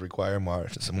problems require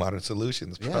some modern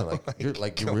solutions, bro. Yeah, you're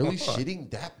really shitting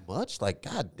that much? Like,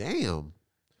 god damn.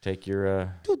 Take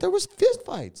your... Dude, there was fist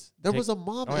fights. There was a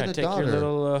mom and a take daughter. Take your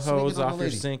little hose swinging on off the your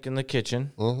lady. sink in the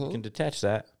kitchen. You can detach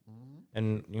that.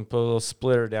 And you can put a little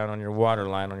splitter down on your water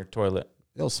line on your toilet.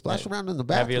 Yo, splash around in the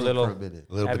bathroom for a minute.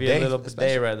 Have you a little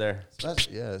bidet right there.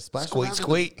 Splash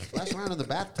around in the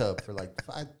bathtub for like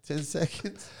 5-10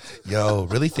 seconds. Yo,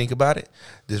 really think about it.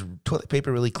 Does toilet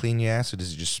paper really clean your ass, or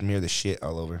does it just smear the shit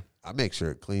all over? I make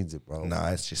sure it cleans it, bro.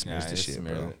 Nah, it's just smears the shit,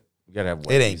 bro. You gotta have.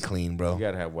 It ain't clean, bro. You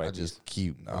gotta have white. I just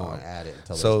keep going at it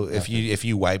until. So if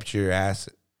you wiped your ass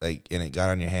and it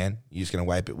got on your hand, you just gonna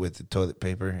wipe it with the toilet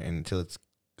paper until it's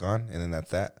gone, and then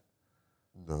that's that.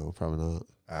 No, probably not.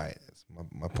 All right, that's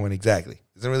my point exactly.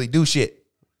 Doesn't really do shit.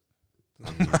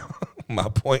 My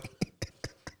point.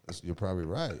 You're probably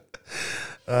right.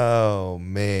 Oh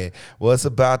man, well it's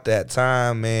about that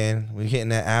time, man. We're hitting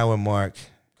that hour mark.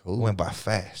 Cool. Went by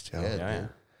fast, yo. Yeah.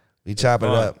 We chop it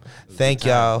up. Thank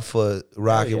y'all for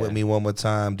rocking with me one more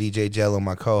time. DJ Jello,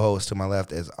 my co-host to my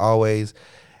left as always.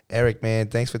 Eric, man,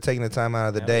 thanks for taking the time out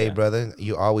of the day, brother.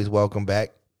 You always welcome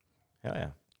back. Hell yeah.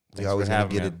 We always gonna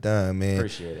get it done, man.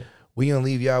 Appreciate it. We gonna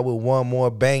leave y'all with one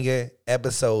more banger.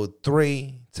 Episode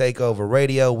 3, Takeover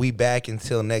Radio. We back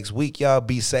until next week, y'all.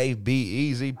 Be safe, be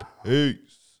easy. Peace.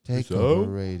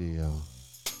 Takeover Radio.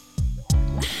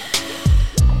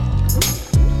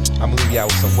 I'm gonna leave y'all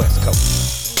with some West Coast.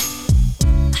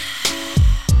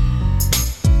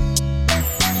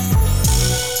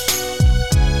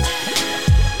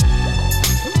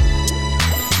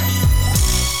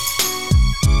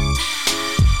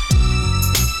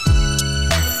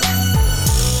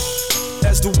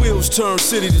 The wheels turn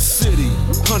city to city.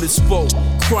 100 spoke,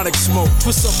 chronic smoke,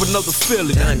 twist up another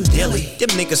Philly. Done dilly.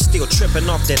 Them niggas still tripping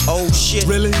off that old shit.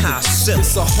 Really? How silly.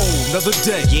 It's a whole nother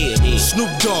day. Yeah, it is. Snoop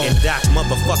Dogg and Doc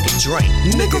motherfucking Dre.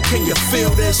 Nigga, can you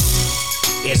feel this?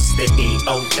 It's the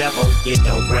D.O. devil. You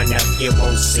don't run up, you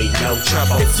won't see no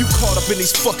trouble. If you caught up in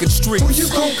these fucking streets, who you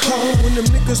gon' call when them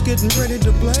niggas getting ready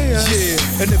to blast? Yeah,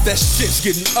 and if that shit's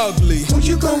getting ugly, who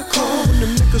you gon' call when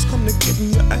them niggas come to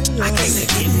getting your ass? I came to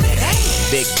get that ass.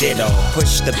 Big ditto,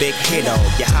 push the big hit-o.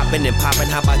 You hopping and popping,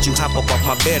 how about you hop up off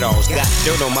my biddles? Got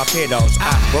dirt on my piddles,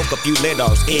 I broke a few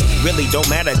littles. It really don't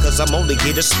matter, cause I'm only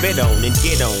here to spit on and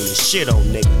get on and shit on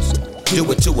niggas. Do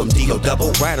it to him, D.O.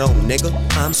 double, right on, nigga.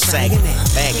 I'm sagging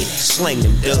it, bagging it, slang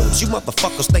them dubs. You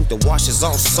motherfuckers think the wash is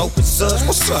all soap and suds.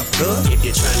 What's up, good? If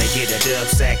you're trying to get a dub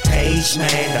sack page,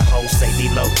 man, the hoes say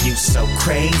D-Lo, you so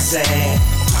crazy.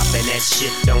 Poppin' that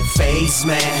shit don't faze,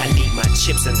 man. I need my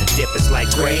chips and the dip is like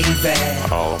gravy.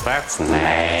 Oh, that's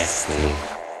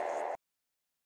nasty.